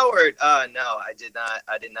 Jordan Howard. No, I did not.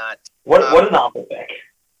 What an awful pick.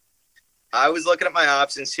 I was looking at my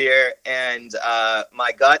options here, and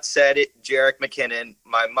my gut said Jerick McKinnon.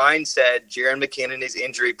 My mind said Jerick McKinnon is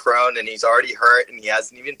injury prone, and he's already hurt, and he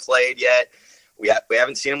hasn't even played yet. We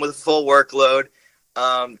haven't seen him with a full workload.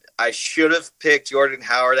 I should have picked Jordan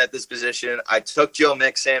Howard at this position. I took Joe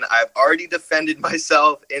Mixon. I've already defended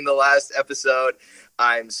myself in the last episode.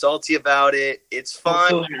 I'm salty about it. It's I'm fun.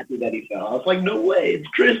 so happy that he fell. I was like, no way, it's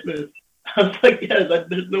Christmas. I was like, yes,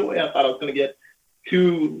 there's no way I thought I was going to get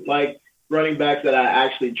two, like, running backs that I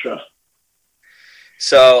actually trust.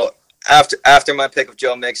 So after my pick of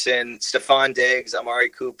Joe Mixon, Stephon Diggs, Amari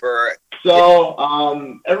Cooper.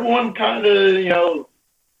 So everyone kind of,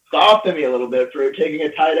 scoffed at me a little bit for taking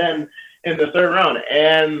a tight end in the third round.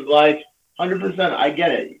 And, 100%, I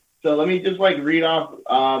get it. So let me just, read off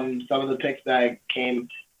some of the picks that came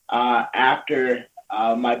after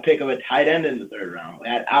my pick of a tight end in the third round. We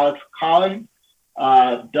had Alex Collins,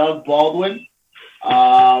 Doug Baldwin,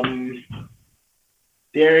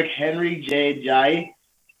 Derrick Henry, Jay Ajayi.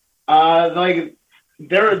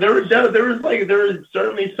 There was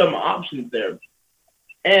certainly some options there,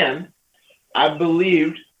 and I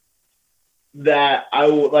believed that I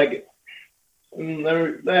would let me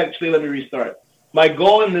restart. My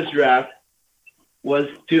goal in this draft was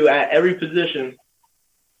to, at every position,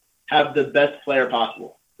 have the best player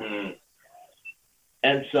possible. Mm.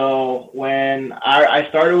 And so when I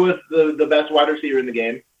started with the best wide receiver in the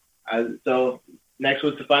game, so next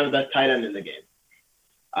was to find the best tight end in the game.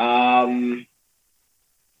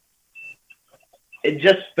 It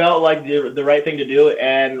just felt like the right thing to do,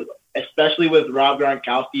 and especially with Rob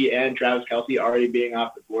Gronkowski and Travis Kelce already being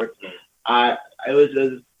off the board,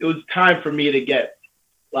 it was time for me to get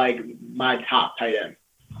my top tight end.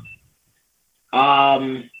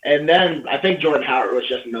 And then I think Jordan Howard was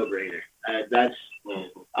just a no-brainer. This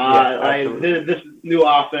new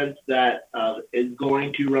offense that is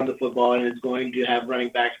going to run the football and is going to have running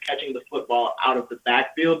backs catching the football out of the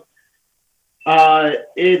backfield. There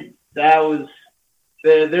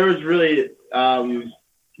was really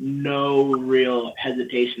no real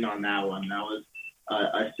hesitation on that one. That was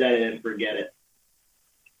a set it and forget it.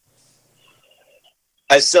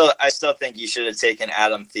 I still think you should have taken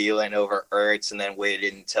Adam Thielen over Ertz and then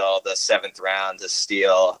waited until the 7th round to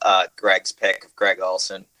steal Greg's pick of Greg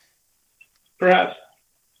Olsen.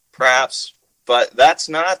 Perhaps, but that's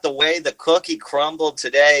not the way the cookie crumbled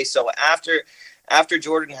today. So after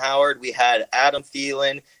Jordan Howard, we had Adam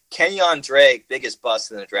Thielen, Kenyon Drake, biggest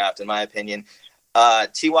bust in the draft in my opinion.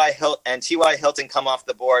 T.Y. Hilton come off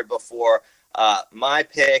the board before my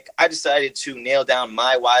pick. I decided to nail down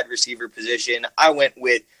my wide receiver position. I went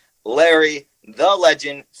with Larry, the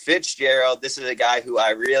legend, Fitzgerald. This is a guy who I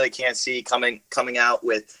really can't see coming out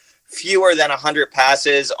with fewer than 100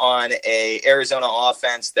 passes on a Arizona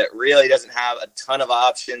offense that really doesn't have a ton of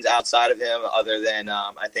options outside of him other than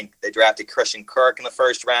I think they drafted Christian Kirk in the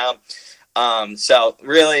first round. So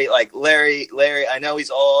really, Larry, I know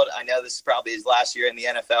he's old. I know this is probably his last year in the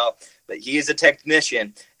NFL, but he is a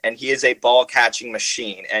technician and he is a ball catching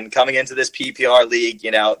machine. And coming into this PPR league,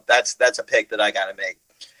 that's a pick that I got to make.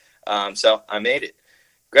 So I made it.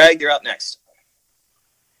 Greg, you're up next.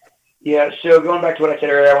 Yeah. So going back to what I said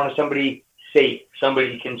earlier, I wanted somebody safe,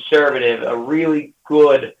 somebody conservative, a really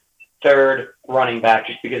good third running back,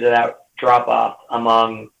 just because of that drop off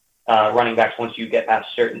among running backs once you get past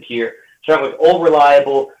a certain tier. Starting with old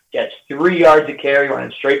reliable, gets 3 yards a carry,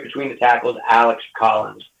 running straight between the tackles, Alex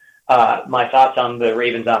Collins. My thoughts on the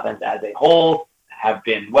Ravens offense as a whole have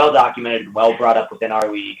been well documented and well brought up within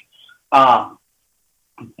our league.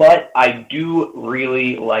 But I do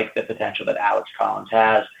really like the potential that Alex Collins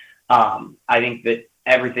has. I think that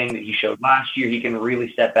everything that he showed last year, he can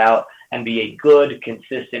really step out and be a good,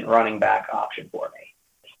 consistent running back option for me.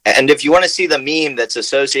 And if you want to see the meme that's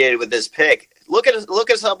associated with this pick, look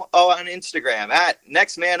us up on Instagram at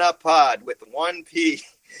Next Man Up Pod with 1P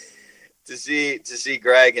to see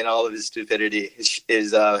Greg and all of his stupidity,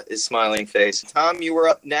 his smiling face. Tom, you were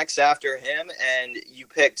up next after him, and you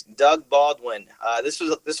picked Doug Baldwin. This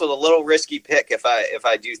was a little risky pick, if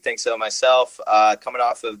I do think so myself. Coming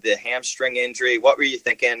off of the hamstring injury, what were you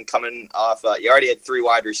thinking? Coming off, you already had 3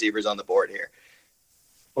 wide receivers on the board here.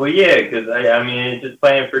 Well, yeah, because it's just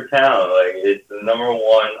playing for talent. It's the number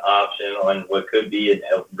one option on what could be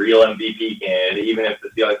a real MVP candidate. Even if the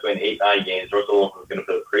Seahawks win 8-9 games, Russell Wilson's going to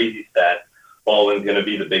put a crazy stat. Baldwin's going to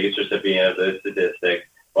be the biggest recipient of those statistics.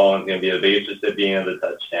 Baldwin's going to be the biggest recipient of the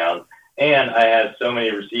touchdowns. And I have so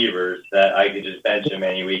many receivers that I could just bench him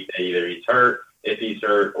any week that either he's hurt, if he's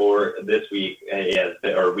hurt, or this week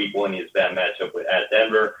or week 1 he has a bad matchup at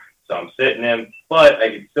Denver. So I'm sitting him, but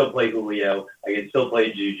I can still play Julio. I can still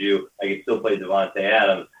play Juju. I can still play Devontae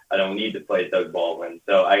Adams. I don't need to play Doug Baldwin.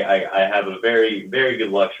 So I have a very, very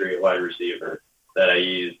good luxury at wide receiver that I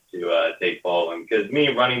use to take Baldwin. Because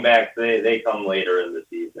running backs, they come later in the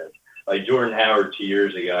season. Like Jordan Howard 2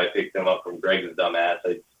 years ago, I picked him up from Greg's dumbass.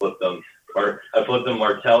 I flipped him I flipped him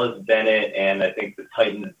Martellus Bennett, and I think the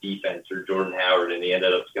Titans defense for Jordan Howard, and he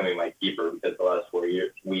ended up becoming my keeper because the last 4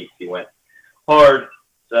 weeks he went hard.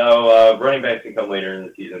 So running backs can come later in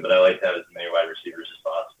the season, but I like to have as many wide receivers as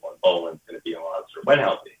possible, and Baldwin's going to be a monster when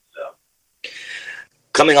healthy. So.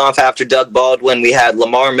 Coming off after Doug Baldwin, we had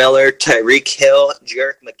Lamar Miller, Tyreek Hill,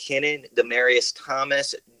 Jerick McKinnon, Demaryius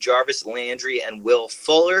Thomas, Jarvis Landry, and Will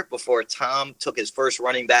Fuller before Tom took his first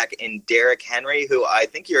running back in Derrick Henry, who I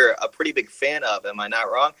think you're a pretty big fan of. Am I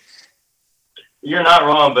not wrong? You're not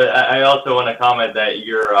wrong, but I also want to comment that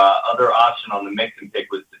your other option on the Mixon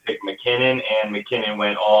pick was to pick McKinnon, and McKinnon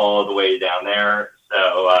went all the way down there.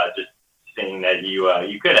 So just saying that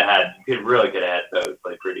you could have had both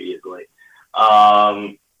like pretty easily.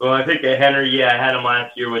 Well, I think Henry, I had him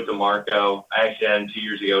last year with DeMarco. I actually had him 2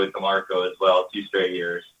 years ago with DeMarco as well, 2 straight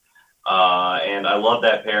years. And I love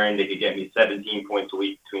that pairing. They could get me 17 points a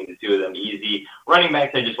week between the two of them, easy. Running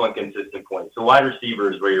backs, I just want consistent points. So wide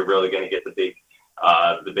receivers, where you're really going to get the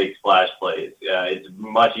big splash plays. It's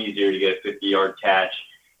much easier to get a 50-yard catch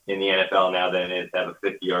in the NFL now than it is to have a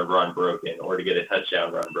 50-yard run broken or to get a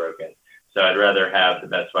touchdown run broken. So I'd rather have the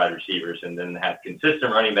best wide receivers and then have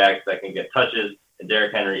consistent running backs that can get touches. And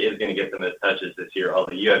Derrick Henry is going to get the most touches this year,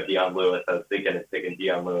 although you have Dion Lewis. I was thinking of picking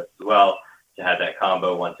Dion Lewis as well to have that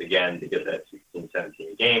combo once again to get that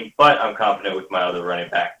 16-17 game. But I'm confident with my other running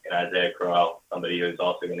back in Isaiah Crowell, somebody who's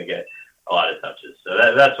also going to get a lot of touches. So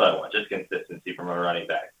that's what I want, just consistency from a running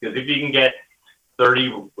back. Because if you can get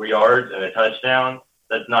 30 yards and a touchdown,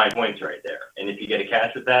 that's 9 points right there. And if you get a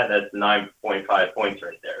catch with that, that's 9.5 points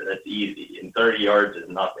right there. That's easy. And 30 yards is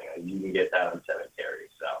nothing. You can get that on 7 carries.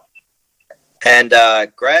 So. And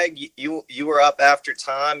Greg, you were up after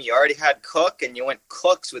Tom. You already had Cook, and you went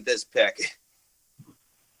Cooks with this pick.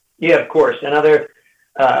 Yeah, of course. Another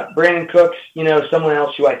Brandon Cooks, someone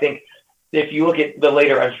else who I think, if you look at the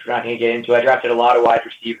later rounds we're not going to get into, I drafted a lot of wide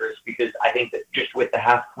receivers because I think that just with the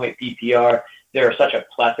half-point PPR, there are such a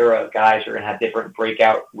plethora of guys who are going to have different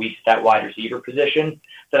breakout weeks at that wide receiver position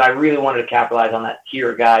that I really wanted to capitalize on that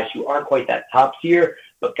tier of guys who aren't quite that top tier,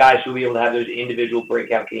 but guys who will be able to have those individual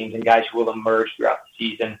breakout games and guys who will emerge throughout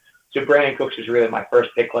the season. So Brandon Cooks was really my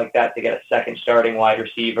first pick like that to get a second starting wide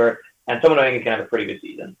receiver and someone I think is going to have a pretty good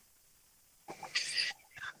season.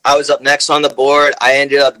 I was up next on the board. I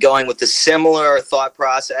ended up going with the similar thought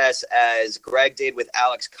process as Greg did with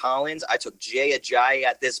Alex Collins. I took Jay Ajayi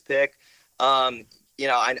at this pick.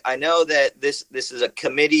 I know that this is a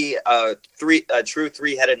committee, a true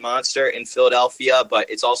three-headed monster in Philadelphia, but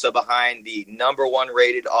it's also behind the number 1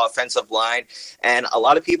 rated offensive line. And a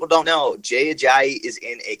lot of people don't know Jay Ajayi is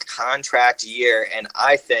in a contract year, and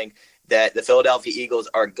I think that the Philadelphia Eagles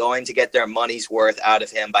are going to get their money's worth out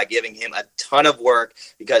of him by giving him a ton of work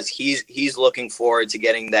because he's looking forward to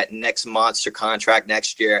getting that next monster contract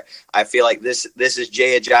next year. I feel like this is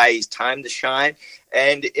Jay Ajayi's time to shine.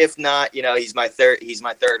 And if not, he's my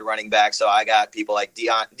third running back. So I got people like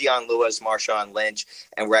Dion Lewis, Marshawn Lynch,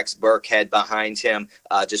 and Rex Burkhead behind him,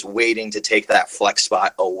 just waiting to take that flex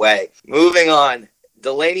spot away. Moving on,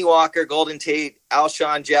 Delanie Walker, Golden Tate,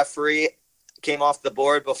 Alshon Jeffrey came off the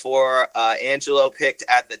board before Angelo picked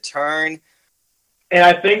at the turn. And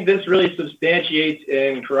I think this really substantiates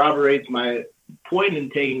and corroborates my point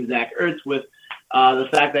in taking Zach Ertz with the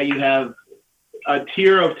fact that you have a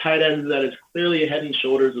tier of tight ends that is clearly head and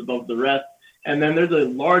shoulders above the rest. And then there's a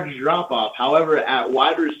large drop-off. However, at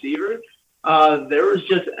wide receiver, there was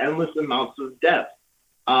just endless amounts of depth.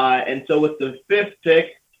 And so with the 5th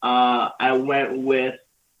pick, I went with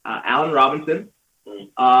Allen Robinson,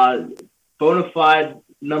 bona fide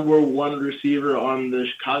number 1 receiver on the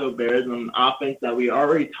Chicago Bears, an offense that we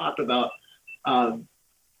already talked about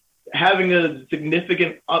having a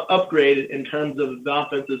significant upgrade in terms of the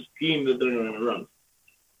offensive scheme that they're going to run.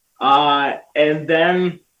 And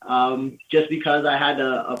then just because I had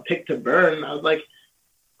a pick to burn, I was like,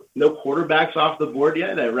 no quarterbacks off the board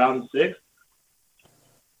yet at round 6.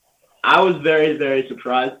 I was very, very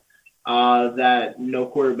surprised that no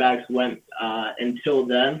quarterbacks went until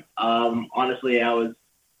then. Honestly, I was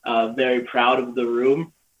very proud of the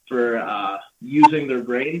room for using their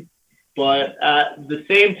brain. But at the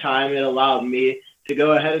same time, it allowed me to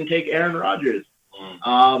go ahead and take Aaron Rodgers.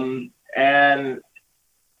 And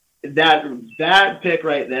that pick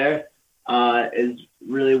right there is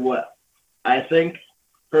really what I think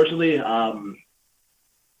personally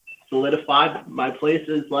solidified my place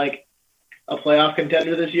as like a playoff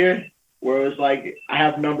contender this year, where it was like I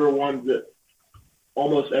have number 1s at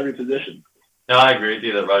almost every position. No, I agree with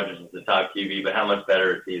you that Rodgers is the top QB, but how much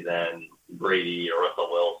better is he than Brady or Russell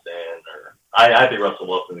Wilson? Or I think Russell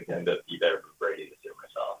Wilson can be better for Brady this year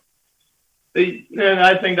myself. And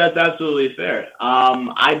I think that's absolutely fair.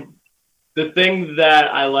 The thing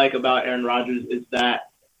that I like about Aaron Rodgers is that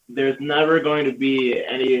there's never going to be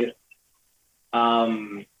any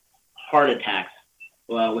heart attacks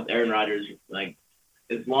with Aaron Rodgers. Like,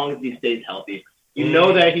 as long as he stays healthy, you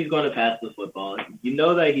know that he's going to pass the football. You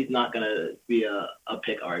know that he's not going to be a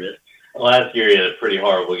pick artist. Last year he had a pretty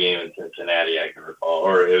horrible game in Cincinnati, I can recall,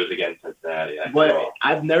 or it was against Cincinnati. But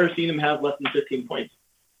I've never seen him have less than 15 points.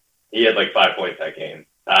 He had like 5 points that game.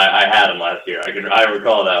 I had him last year. I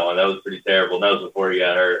recall that one. That was pretty terrible. That was before he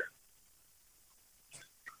got hurt.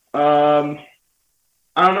 I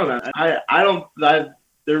don't know, man.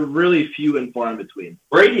 They're really few and far in between.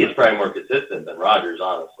 Brady is probably more consistent than Rodgers,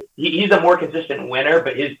 honestly. He's a more consistent winner,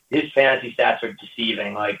 but his fantasy stats are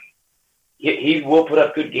deceiving. Like, he will put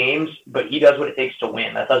up good games, but he does what it takes to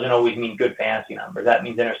win. That doesn't always mean good fantasy numbers. That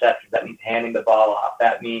means interceptions. That means handing the ball off.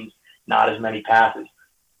 That means not as many passes.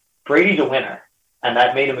 Brady's a winner, and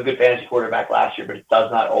that made him a good fantasy quarterback last year, but it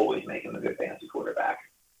does not always make him a good fantasy quarterback.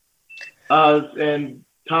 And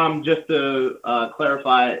Tom, just to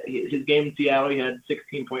clarify, his game in Seattle, he had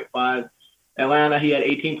 16.5. Atlanta, he had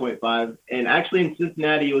 18.5. And actually in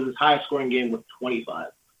Cincinnati, it was his highest scoring game with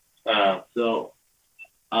 25. And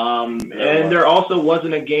there also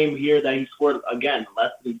wasn't a game here that he scored, again,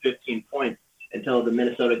 less than 15 points until the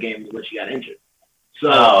Minnesota game in which he got injured. So,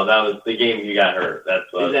 that was the game he got hurt. That's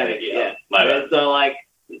what exactly, I was thinking. Yeah. My bad. So, like,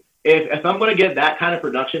 if I'm going to get that kind of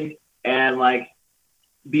production and, like,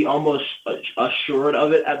 be almost assured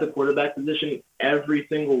of it at the quarterback position every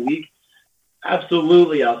single week,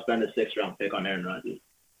 absolutely I'll spend a 6th-round pick on Aaron Rodgers.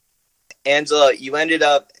 Angela, you ended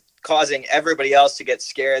up causing everybody else to get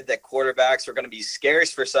scared that quarterbacks were going to be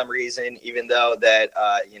scarce for some reason, even though that,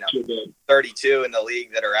 32 in the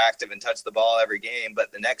league that are active and touch the ball every game.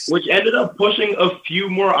 But which ended up pushing a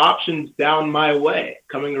few more options down my way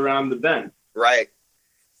coming around the bend. Right.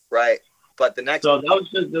 But the next. So that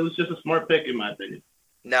was just a smart pick in my opinion.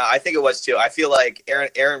 No, I think it was too. I feel like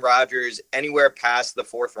Aaron Rodgers anywhere past the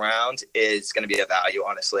 4th round is going to be a value,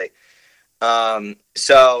 honestly.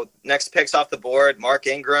 So next picks off the board: Mark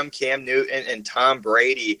Ingram, Cam Newton, and Tom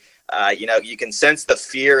Brady. You can sense the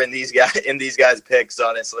fear in these guys' picks,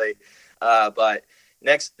 honestly. But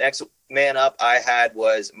next man up I had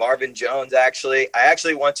was Marvin Jones. I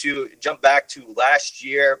actually want to jump back to last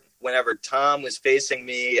year. Whenever Tom was facing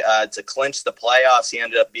me to clinch the playoffs, he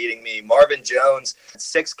ended up beating me. Marvin Jones,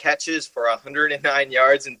 6 catches for 109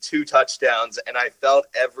 yards and 2 touchdowns, and I felt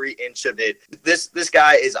every inch of it. This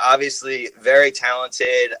guy is obviously very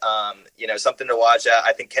talented. Something to watch at.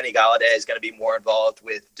 I think Kenny Golladay is going to be more involved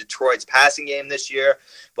with Detroit's passing game this year,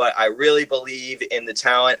 but I really believe in the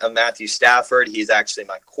talent of Matthew Stafford. He's actually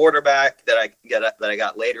my quarterback that I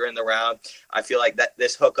got later in the round. I feel like that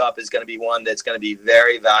this hookup is going to be one that's going to be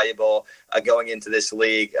very valuable going into this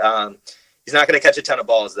league. He's not going to catch a ton of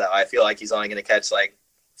balls, though. I feel like he's only going to catch like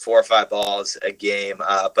 4 or 5 balls a game,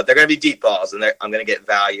 but they're going to be deep balls, and I'm going to get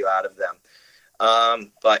value out of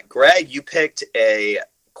them. But Greg, you picked a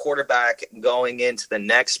quarterback going into the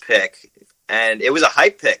next pick, and it was a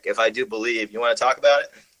hype pick, if I do believe. You want to talk about it?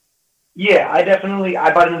 Yeah, I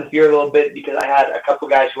bought into the fear a little bit because I had a couple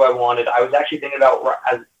guys who I wanted. I was actually thinking about,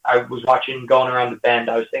 as I was watching going around the bend,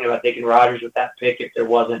 I was thinking about taking Rodgers with that pick if there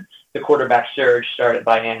wasn't the quarterback surge started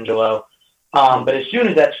by Angelo. But as soon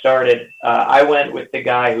as that started, I went with the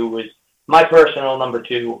guy who was my personal number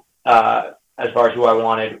 2 as far as who I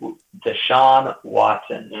wanted, Deshaun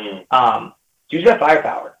Watson. He's got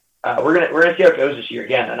firepower. We're gonna see how it goes this year.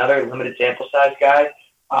 Again, another limited sample size guy,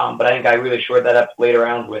 but I think I really shored that up later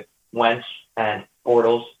round with Wentz and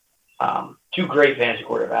Bortles. 2 great fantasy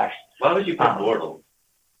quarterbacks. Why would you pick Bortles?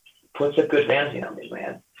 Puts up good fantasy numbers,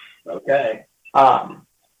 man. Okay.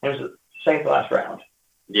 It was second to last round.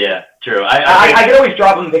 Yeah, true. I could always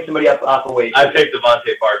drop him and pick somebody up off a wait. I picked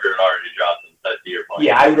Devontae Parker and already dropped him. That's to your point.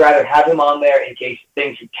 Yeah, I would rather have him on there in case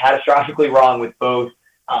things are catastrophically wrong with both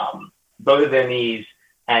of their knees,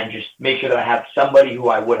 and just make sure that I have somebody who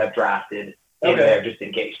I would have drafted in there just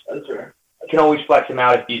in case. That's fair. I can always flex him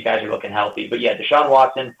out if these guys are looking healthy. But yeah, Deshaun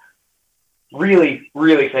Watson, really,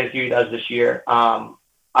 really excited to see what he does this year.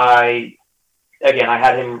 I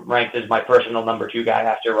had him ranked as my personal number 2 guy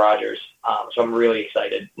after Rodgers. So I'm really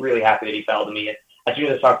excited, really happy that he fell to me. As soon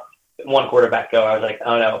as I saw one quarterback go, I was like,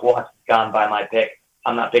 oh no, Watson's gone by my pick.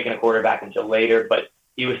 I'm not picking a quarterback until later, but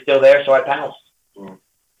he was still there, so I pounced.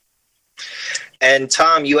 And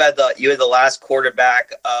Tom, you had the last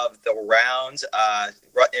quarterback of the round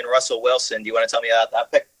in Russell Wilson. Do you want to tell me about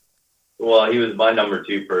that pick? Well, he was my number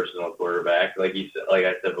 2 personal quarterback. Like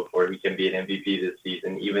I said before, he can be an MVP this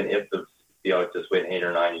season, even if the Seahawks just win 8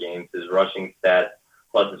 or 9 games. His rushing stats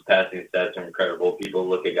Plus, his passing stats are incredible. People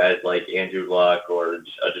look at guys like Andrew Luck or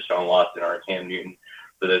Deshaun Watson or Cam Newton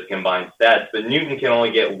for those combined stats, but Newton can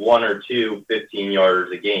only get 1 or 2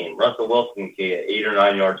 15-yarders a game. Russell Wilson can get 8 or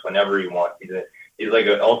 9 yards whenever he wants. He's like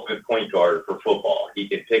an ultimate point guard for football. He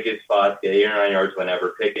can pick his spots, get 8 or 9 yards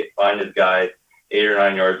whenever, find his guys, 8 or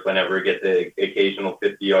 9 yards whenever, get the occasional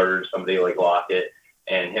 50-yarder, somebody like Lockett.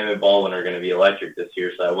 And him and Baldwin are going to be electric this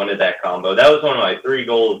year, so I wanted that combo. That was one of my 3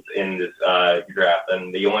 goals in this draft,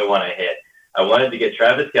 and the only one I hit. I wanted to get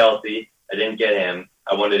Travis Kelce. I didn't get him.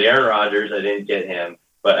 I wanted Aaron Rodgers. I didn't get him.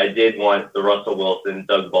 But I did want the Russell Wilson,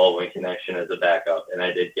 Doug Baldwin connection as a backup, and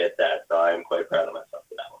I did get that, so I am quite proud of myself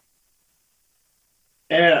for that one.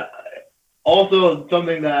 And also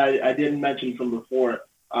something that I didn't mention from before,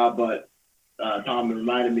 but Tom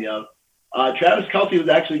reminded me of, Travis Kelce was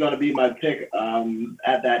actually going to be my pick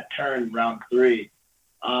at that turn, round 3.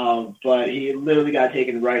 But he literally got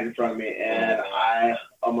taken right in front of me, and I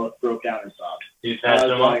almost broke down and sobbed. You snatched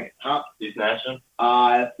him like, huh? You snatched him?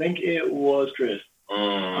 I think it was Chris.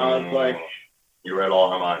 I was like... You read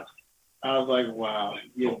all our minds. I was like, wow.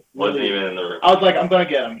 Wasn't even in the room. I was like, I'm going to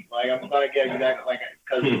get him. Like, I'm going to get exactly like,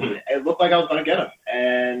 because it looked like I was going to get him.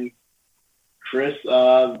 And Chris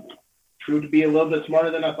proved to be a little bit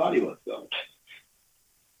smarter than I thought he was. So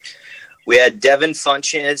we had Devin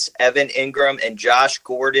Funchess, Evan Ingram, and Josh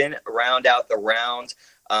Gordon round out the round.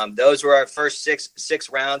 Those were our first six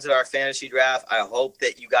rounds of our fantasy draft. I hope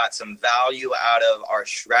that you got some value out of our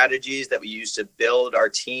strategies that we used to build our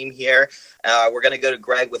team here. We're going to go to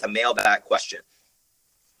Greg with a mailbag question.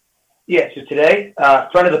 Yeah, so today,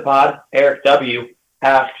 friend of the pod, Eric W.,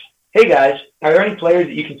 asks, hey guys, are there any players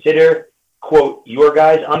that you consider, quote, your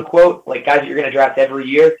guys, unquote, like guys that you're going to draft every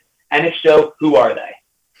year? And if so, who are they?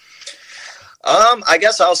 I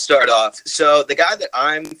guess I'll start off. So the guy that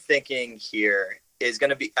I'm thinking here is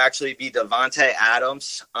going to be Davante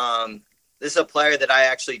Adams. This is a player that I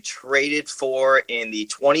actually traded for in the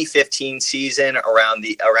 2015 season around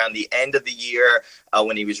the end of the year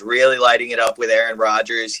when he was really lighting it up with Aaron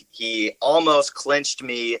Rodgers. He almost clinched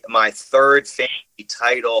me my 3rd fantasy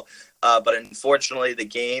title, but unfortunately the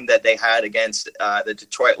game that they had against the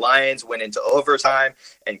Detroit Lions went into overtime,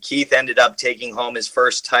 and Keith ended up taking home his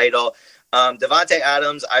first title. Davante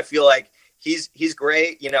Adams, I feel like he's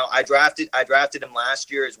great. You know, I drafted him last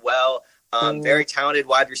year as well. Very talented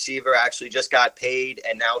wide receiver, actually just got paid,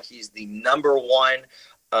 and now he's the number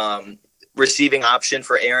 1 receiving option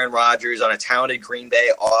for Aaron Rodgers on a talented Green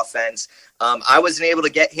Bay offense. I wasn't able to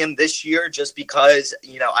get him this year just because,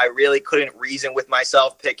 you know, I really couldn't reason with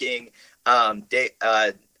myself picking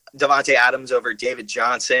Davante Adams over David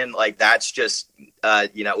Johnson. Like, that's just,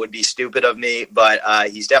 it would be stupid of me. But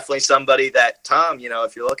he's definitely somebody that, Tom, you know,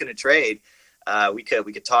 if you're looking to trade, we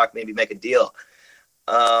could talk, maybe make a deal.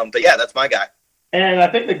 But yeah, that's my guy. And I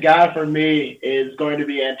think the guy for me is going to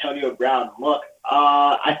be Antonio Brown. Look,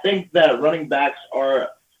 I think that running backs are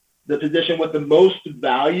the position with the most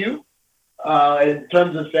value in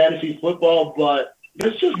terms of fantasy football, but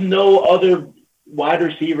there's just no other wide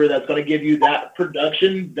receiver that's going to give you that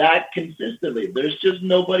production that consistently. There's just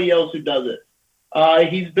nobody else who does it.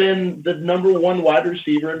 He's been the number 1 wide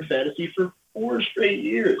receiver in fantasy for 4 straight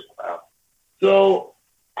years. Wow. So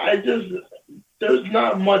there's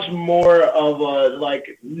not much more of a,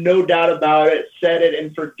 no doubt about it, set it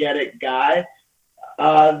and forget it guy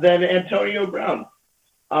than Antonio Brown.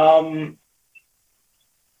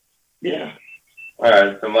 Yeah. All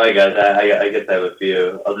right, so my guys, I guess I have a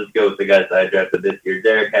few. I'll just go with the guys that I drafted this year.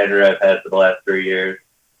 Derrick Henry, I've had for the last 3 years.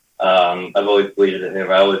 I've always believed in him.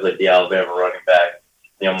 I always liked the Alabama running back.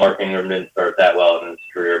 You know, Mark Ingram didn't start that well in his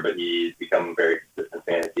career, but he's become a very consistent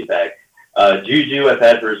fantasy back. Juju, I've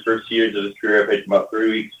had for his first 2 years of his career. I picked him up 3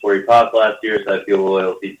 weeks before he popped last year, so I feel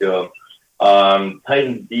loyalty to him.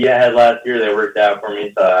 Titans D I had last year. They worked out for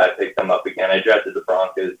me, so I picked them up again. I drafted the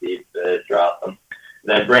Broncos deep, dropped them.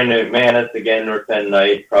 Then Brandon McManus, again, North Penn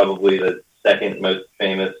Knight, probably the 2nd most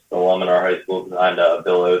famous alum in our high school behind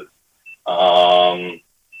Bill Oates.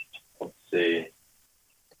 Let's see.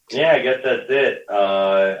 Yeah, I guess that's it.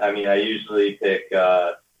 I usually pick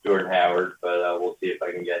Jordan Howard, but we'll see if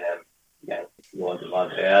I can get him. Again, you want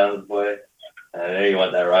Davante Adams, boy? I know you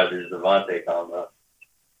want that Rodgers-Davante combo.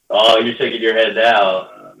 Oh, you're shaking your head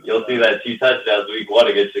now. You'll see that 2 touchdowns week 1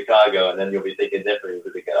 against Chicago, and then you'll be thinking differently.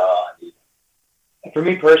 You'll be thinking, I need. For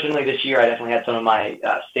me personally, this year, I definitely had some of my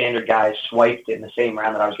standard guys swiped in the same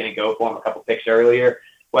round that I was going to go for them a couple picks earlier,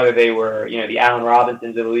 whether they were, the Allen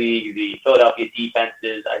Robinsons of the league, the Philadelphia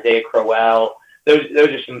defenses, Isaiah Crowell. Those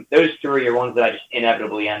 3 are ones that I just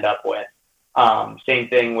inevitably end up with. Same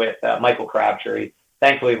thing with Michael Crabtree.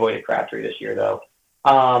 Thankfully avoided Crabtree this year, though.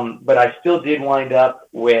 But I still did wind up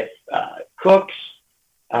with Cooks,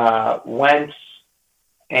 Wentz,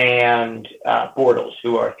 and Bortles,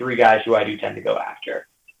 who are three guys who I do tend to go after.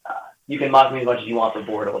 You can mock me as much as you want for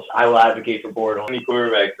Bortles. I will advocate for Bortles. How many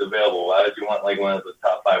quarterbacks available? Why would you want like one of the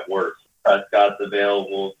top 5 worst? Prescott's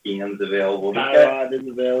available, Keenum's available, Tyrod is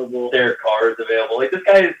available. Derek Carr is available. Like, this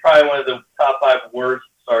guy is probably one of the top 5 worst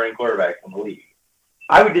starting quarterbacks in the league.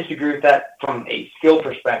 I would disagree with that from a skill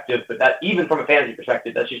perspective, but that even from a fantasy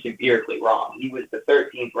perspective, that's just empirically wrong. He was the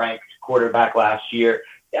 13th ranked quarterback last year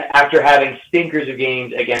after having stinkers of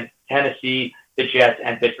games against Tennessee, the Jets,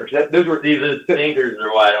 and Pittsburgh. So those were These stinkers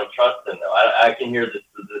are why I don't trust him, though. I can hear the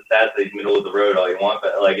stats that he's middle of the road all you want,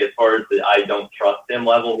 but like as far as the I don't trust him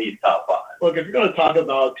level, he's top 5. Look, if you're going to talk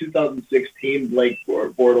about 2016 Blake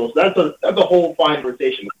Bortles, that's a whole fine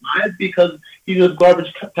conversation. Why? Because he's a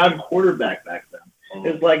garbage time quarterback back then.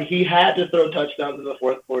 It's like he had to throw touchdowns in the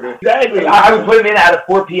fourth quarter. Exactly. I would put him in at a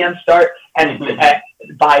 4 p.m. start, and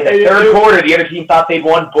by the third quarter, the other team thought they'd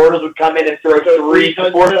won. Bortles would come in and throw 3 to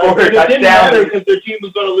 4 quarter touchdowns. It didn't matter because their team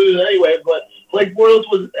was going to lose anyway, but Blake Bortles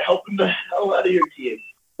was helping the hell out of your team.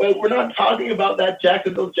 But we're not talking about that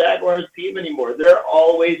Jacksonville Jaguars team anymore. They're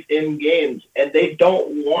always in games, and they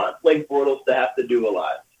don't want Blake Bortles to have to do a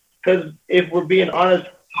lot. Because if we're being honest,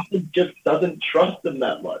 Austin just doesn't trust them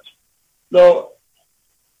that much. So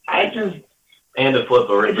and to flip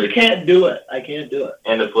a Rick, I just can't do it. I can't do it.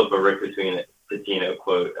 And to flip a Rick Pitino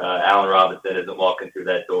quote, Allen Robinson isn't walking through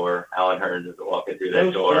that door. Alan Hearns isn't walking through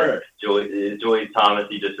that door. Julius Thomas,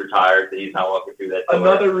 he just retired, so he's not walking through that door.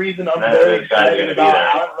 Another reason I'm very excited about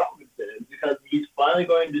Allen Robinson is because he's finally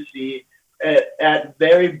going to see, at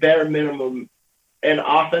very bare minimum, an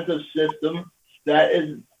offensive system that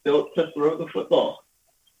is built to throw the football.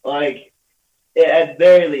 Like, at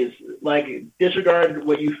very least, like, disregard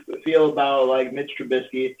what you feel about, like, Mitch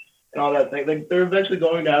Trubisky and all that thing. Like, they're eventually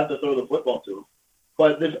going to have to throw the football to him.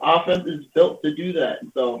 But this offense is built to do that.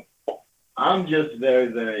 So I'm just very,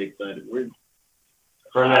 very excited.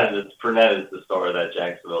 Fournette is the star of that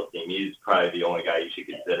Jacksonville team. He's probably the only guy you should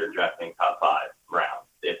consider drafting top 5 rounds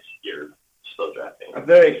if you're still drafting. I'm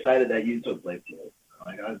very excited that you took Blake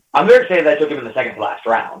Bortles. I'm very excited that I took him in the second to last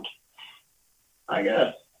round. I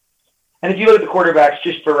guess. And if you look at the quarterbacks,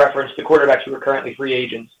 just for reference, the quarterbacks who are currently free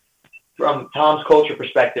agents, from Tom's culture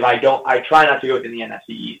perspective, I try not to go within the NFC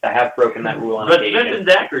East. I have broken that rule on occasion. But Smith and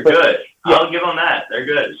Dak are good. Yeah. I'll give them that. They're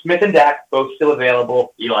good. Smith and Dak, both still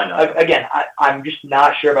available. Eli not. Again, I'm just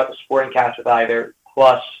not sure about the supporting cast with either.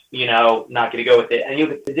 Plus, not going to go with it. And you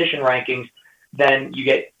look at position rankings, then you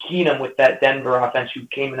get Keenum with that Denver offense who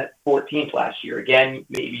came in at 14th last year. Again,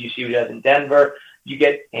 maybe you see what he does in Denver. You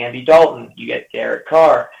get Andy Dalton. You get Derek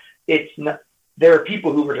Carr. There are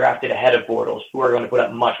people who were drafted ahead of Bortles who are going to put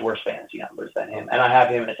up much worse fantasy numbers than him. And I have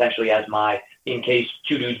him essentially as in case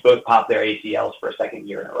two dudes both pop their ACLs for a second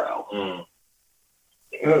year in a row.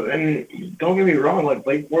 And don't get me wrong, like,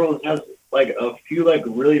 Blake Bortles has, like, a few, like,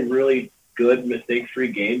 really, really good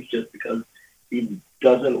mistake-free games just because he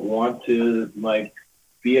doesn't want to, like,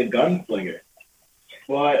 be a gunslinger.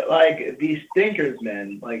 But, like, these stinkers,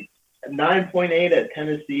 man, like, 9.8 at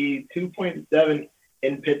Tennessee, 2.7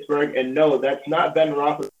 in Pittsburgh, and no, that's not Ben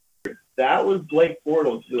Roethlisberger. That was Blake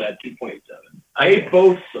Bortles who had 2.7. They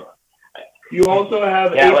both suck. You also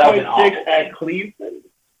have 8.6 at Cleveland.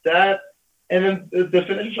 And then to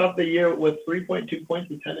finish off the year with 3.2 points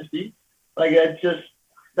in Tennessee, like,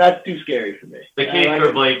 that's too scary for me. The case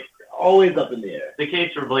for Blake, always up in the air. The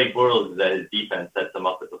case for Blake Bortles is that his defense sets him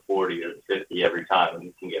up at the 40 or the 50 every time, and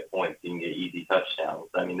he can get points, he can get easy touchdowns.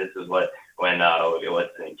 I mean, this is when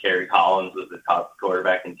Kerry Collins was the top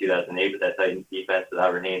quarterback in 2008, but that Titans defense with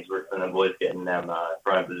Albert Haynesworth and them boys getting them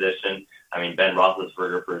front position. I mean, Ben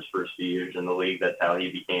Roethlisberger for his first few years in the league, that's how he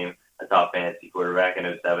became a top fantasy quarterback in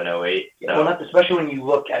 07, 08. So. Yeah, well, especially when you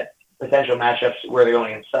look at potential matchups where they're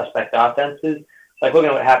going against suspect offenses. Like looking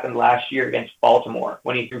at what happened last year against Baltimore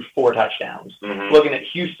when he threw 4 touchdowns. Mm-hmm. Looking at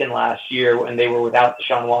Houston last year when they were without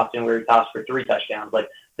Deshaun Watson where he tossed for 3 touchdowns. Like,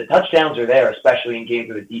 the touchdowns are there, especially in games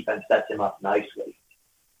where the defense sets him up nicely.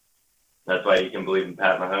 That's why you can believe in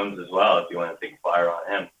Pat Mahomes as well if you want to take a flyer on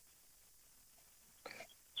him.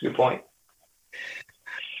 That's a good point.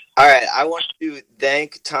 All right, I want to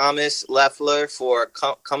thank Thomas Leffler for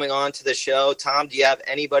coming on to the show. Tom, do you have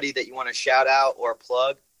anybody that you want to shout out or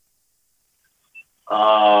plug?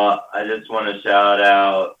 I just want to shout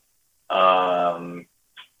out, I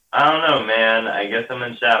don't know, man. I guess I'm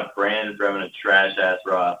going to shout out Brandon for having a trash-ass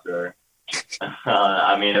roster.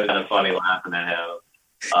 I mean, it was kind of funny laughing at him.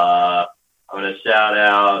 I'm going to shout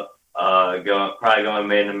out, probably going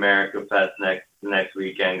Made in America Fest next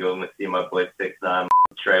weekend, going to see my boy 6'9",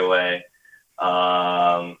 Treyway.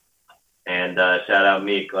 And shout out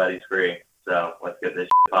Meek, glad he's free. So let's get this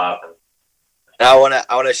shit popping. I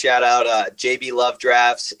want to shout out JB Love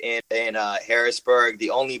Drafts in Harrisburg, the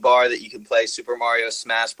only bar that you can play Super Mario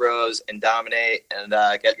Smash Bros. And dominate and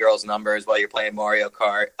get girls' numbers while you're playing Mario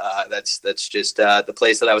Kart. That's just the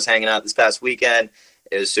place that I was hanging out this past weekend.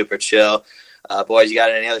 It was super chill. Boys, you got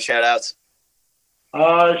any other shout outs?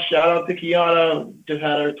 Shout out to Kiana. Just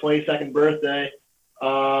had her 22nd birthday.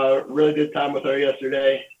 Really good time with her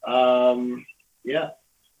yesterday. Yeah.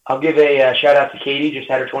 I'll give a shout out to Katie. Just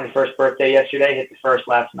had her 21st birthday yesterday. Hit the first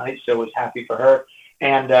last night, so was happy for her.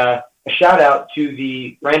 And a shout out to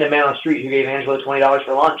the random man on the street who gave Angela $20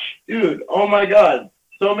 for lunch. Dude, oh my God.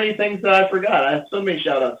 So many things that I forgot. I have so many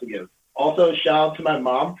shout outs to give. Also, shout out to my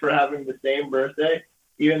mom for having the same birthday.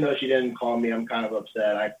 Even though she didn't call me, I'm kind of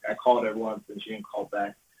upset. I called her once and she didn't call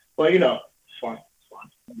back. But, it's fine.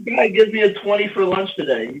 The guy gives me a 20 for lunch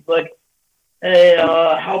today. He's like, hey,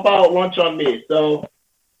 how about lunch on me? So,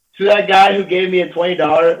 to that guy who gave me a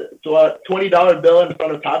 $20 bill in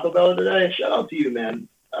front of Taco Bell today, shout out to you, man.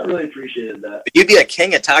 I really appreciated that. You'd be a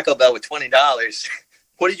king at Taco Bell with $20.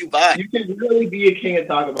 What did you buy? You can really be a king at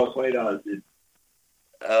Taco Bell with $20, dude.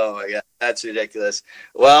 Oh, my God. That's ridiculous.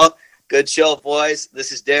 Well, good show, boys.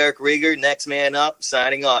 This is Derek Rieger, Next Man Up,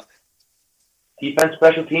 signing off. Defense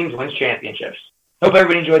special teams wins championships. Hope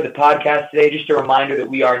everybody enjoyed the podcast today. Just a reminder that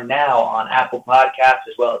we are now on Apple Podcasts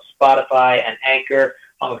as well as Spotify and Anchor,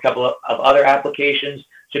 along with a couple of other applications.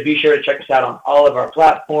 So be sure to check us out on all of our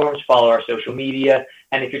platforms, follow our social media,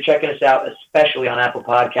 and if you're checking us out, especially on Apple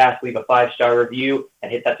Podcasts, leave a 5-star review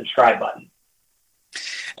and hit that subscribe button.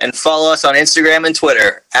 And follow us on Instagram and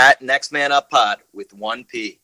Twitter at NextManUpPod with 1P.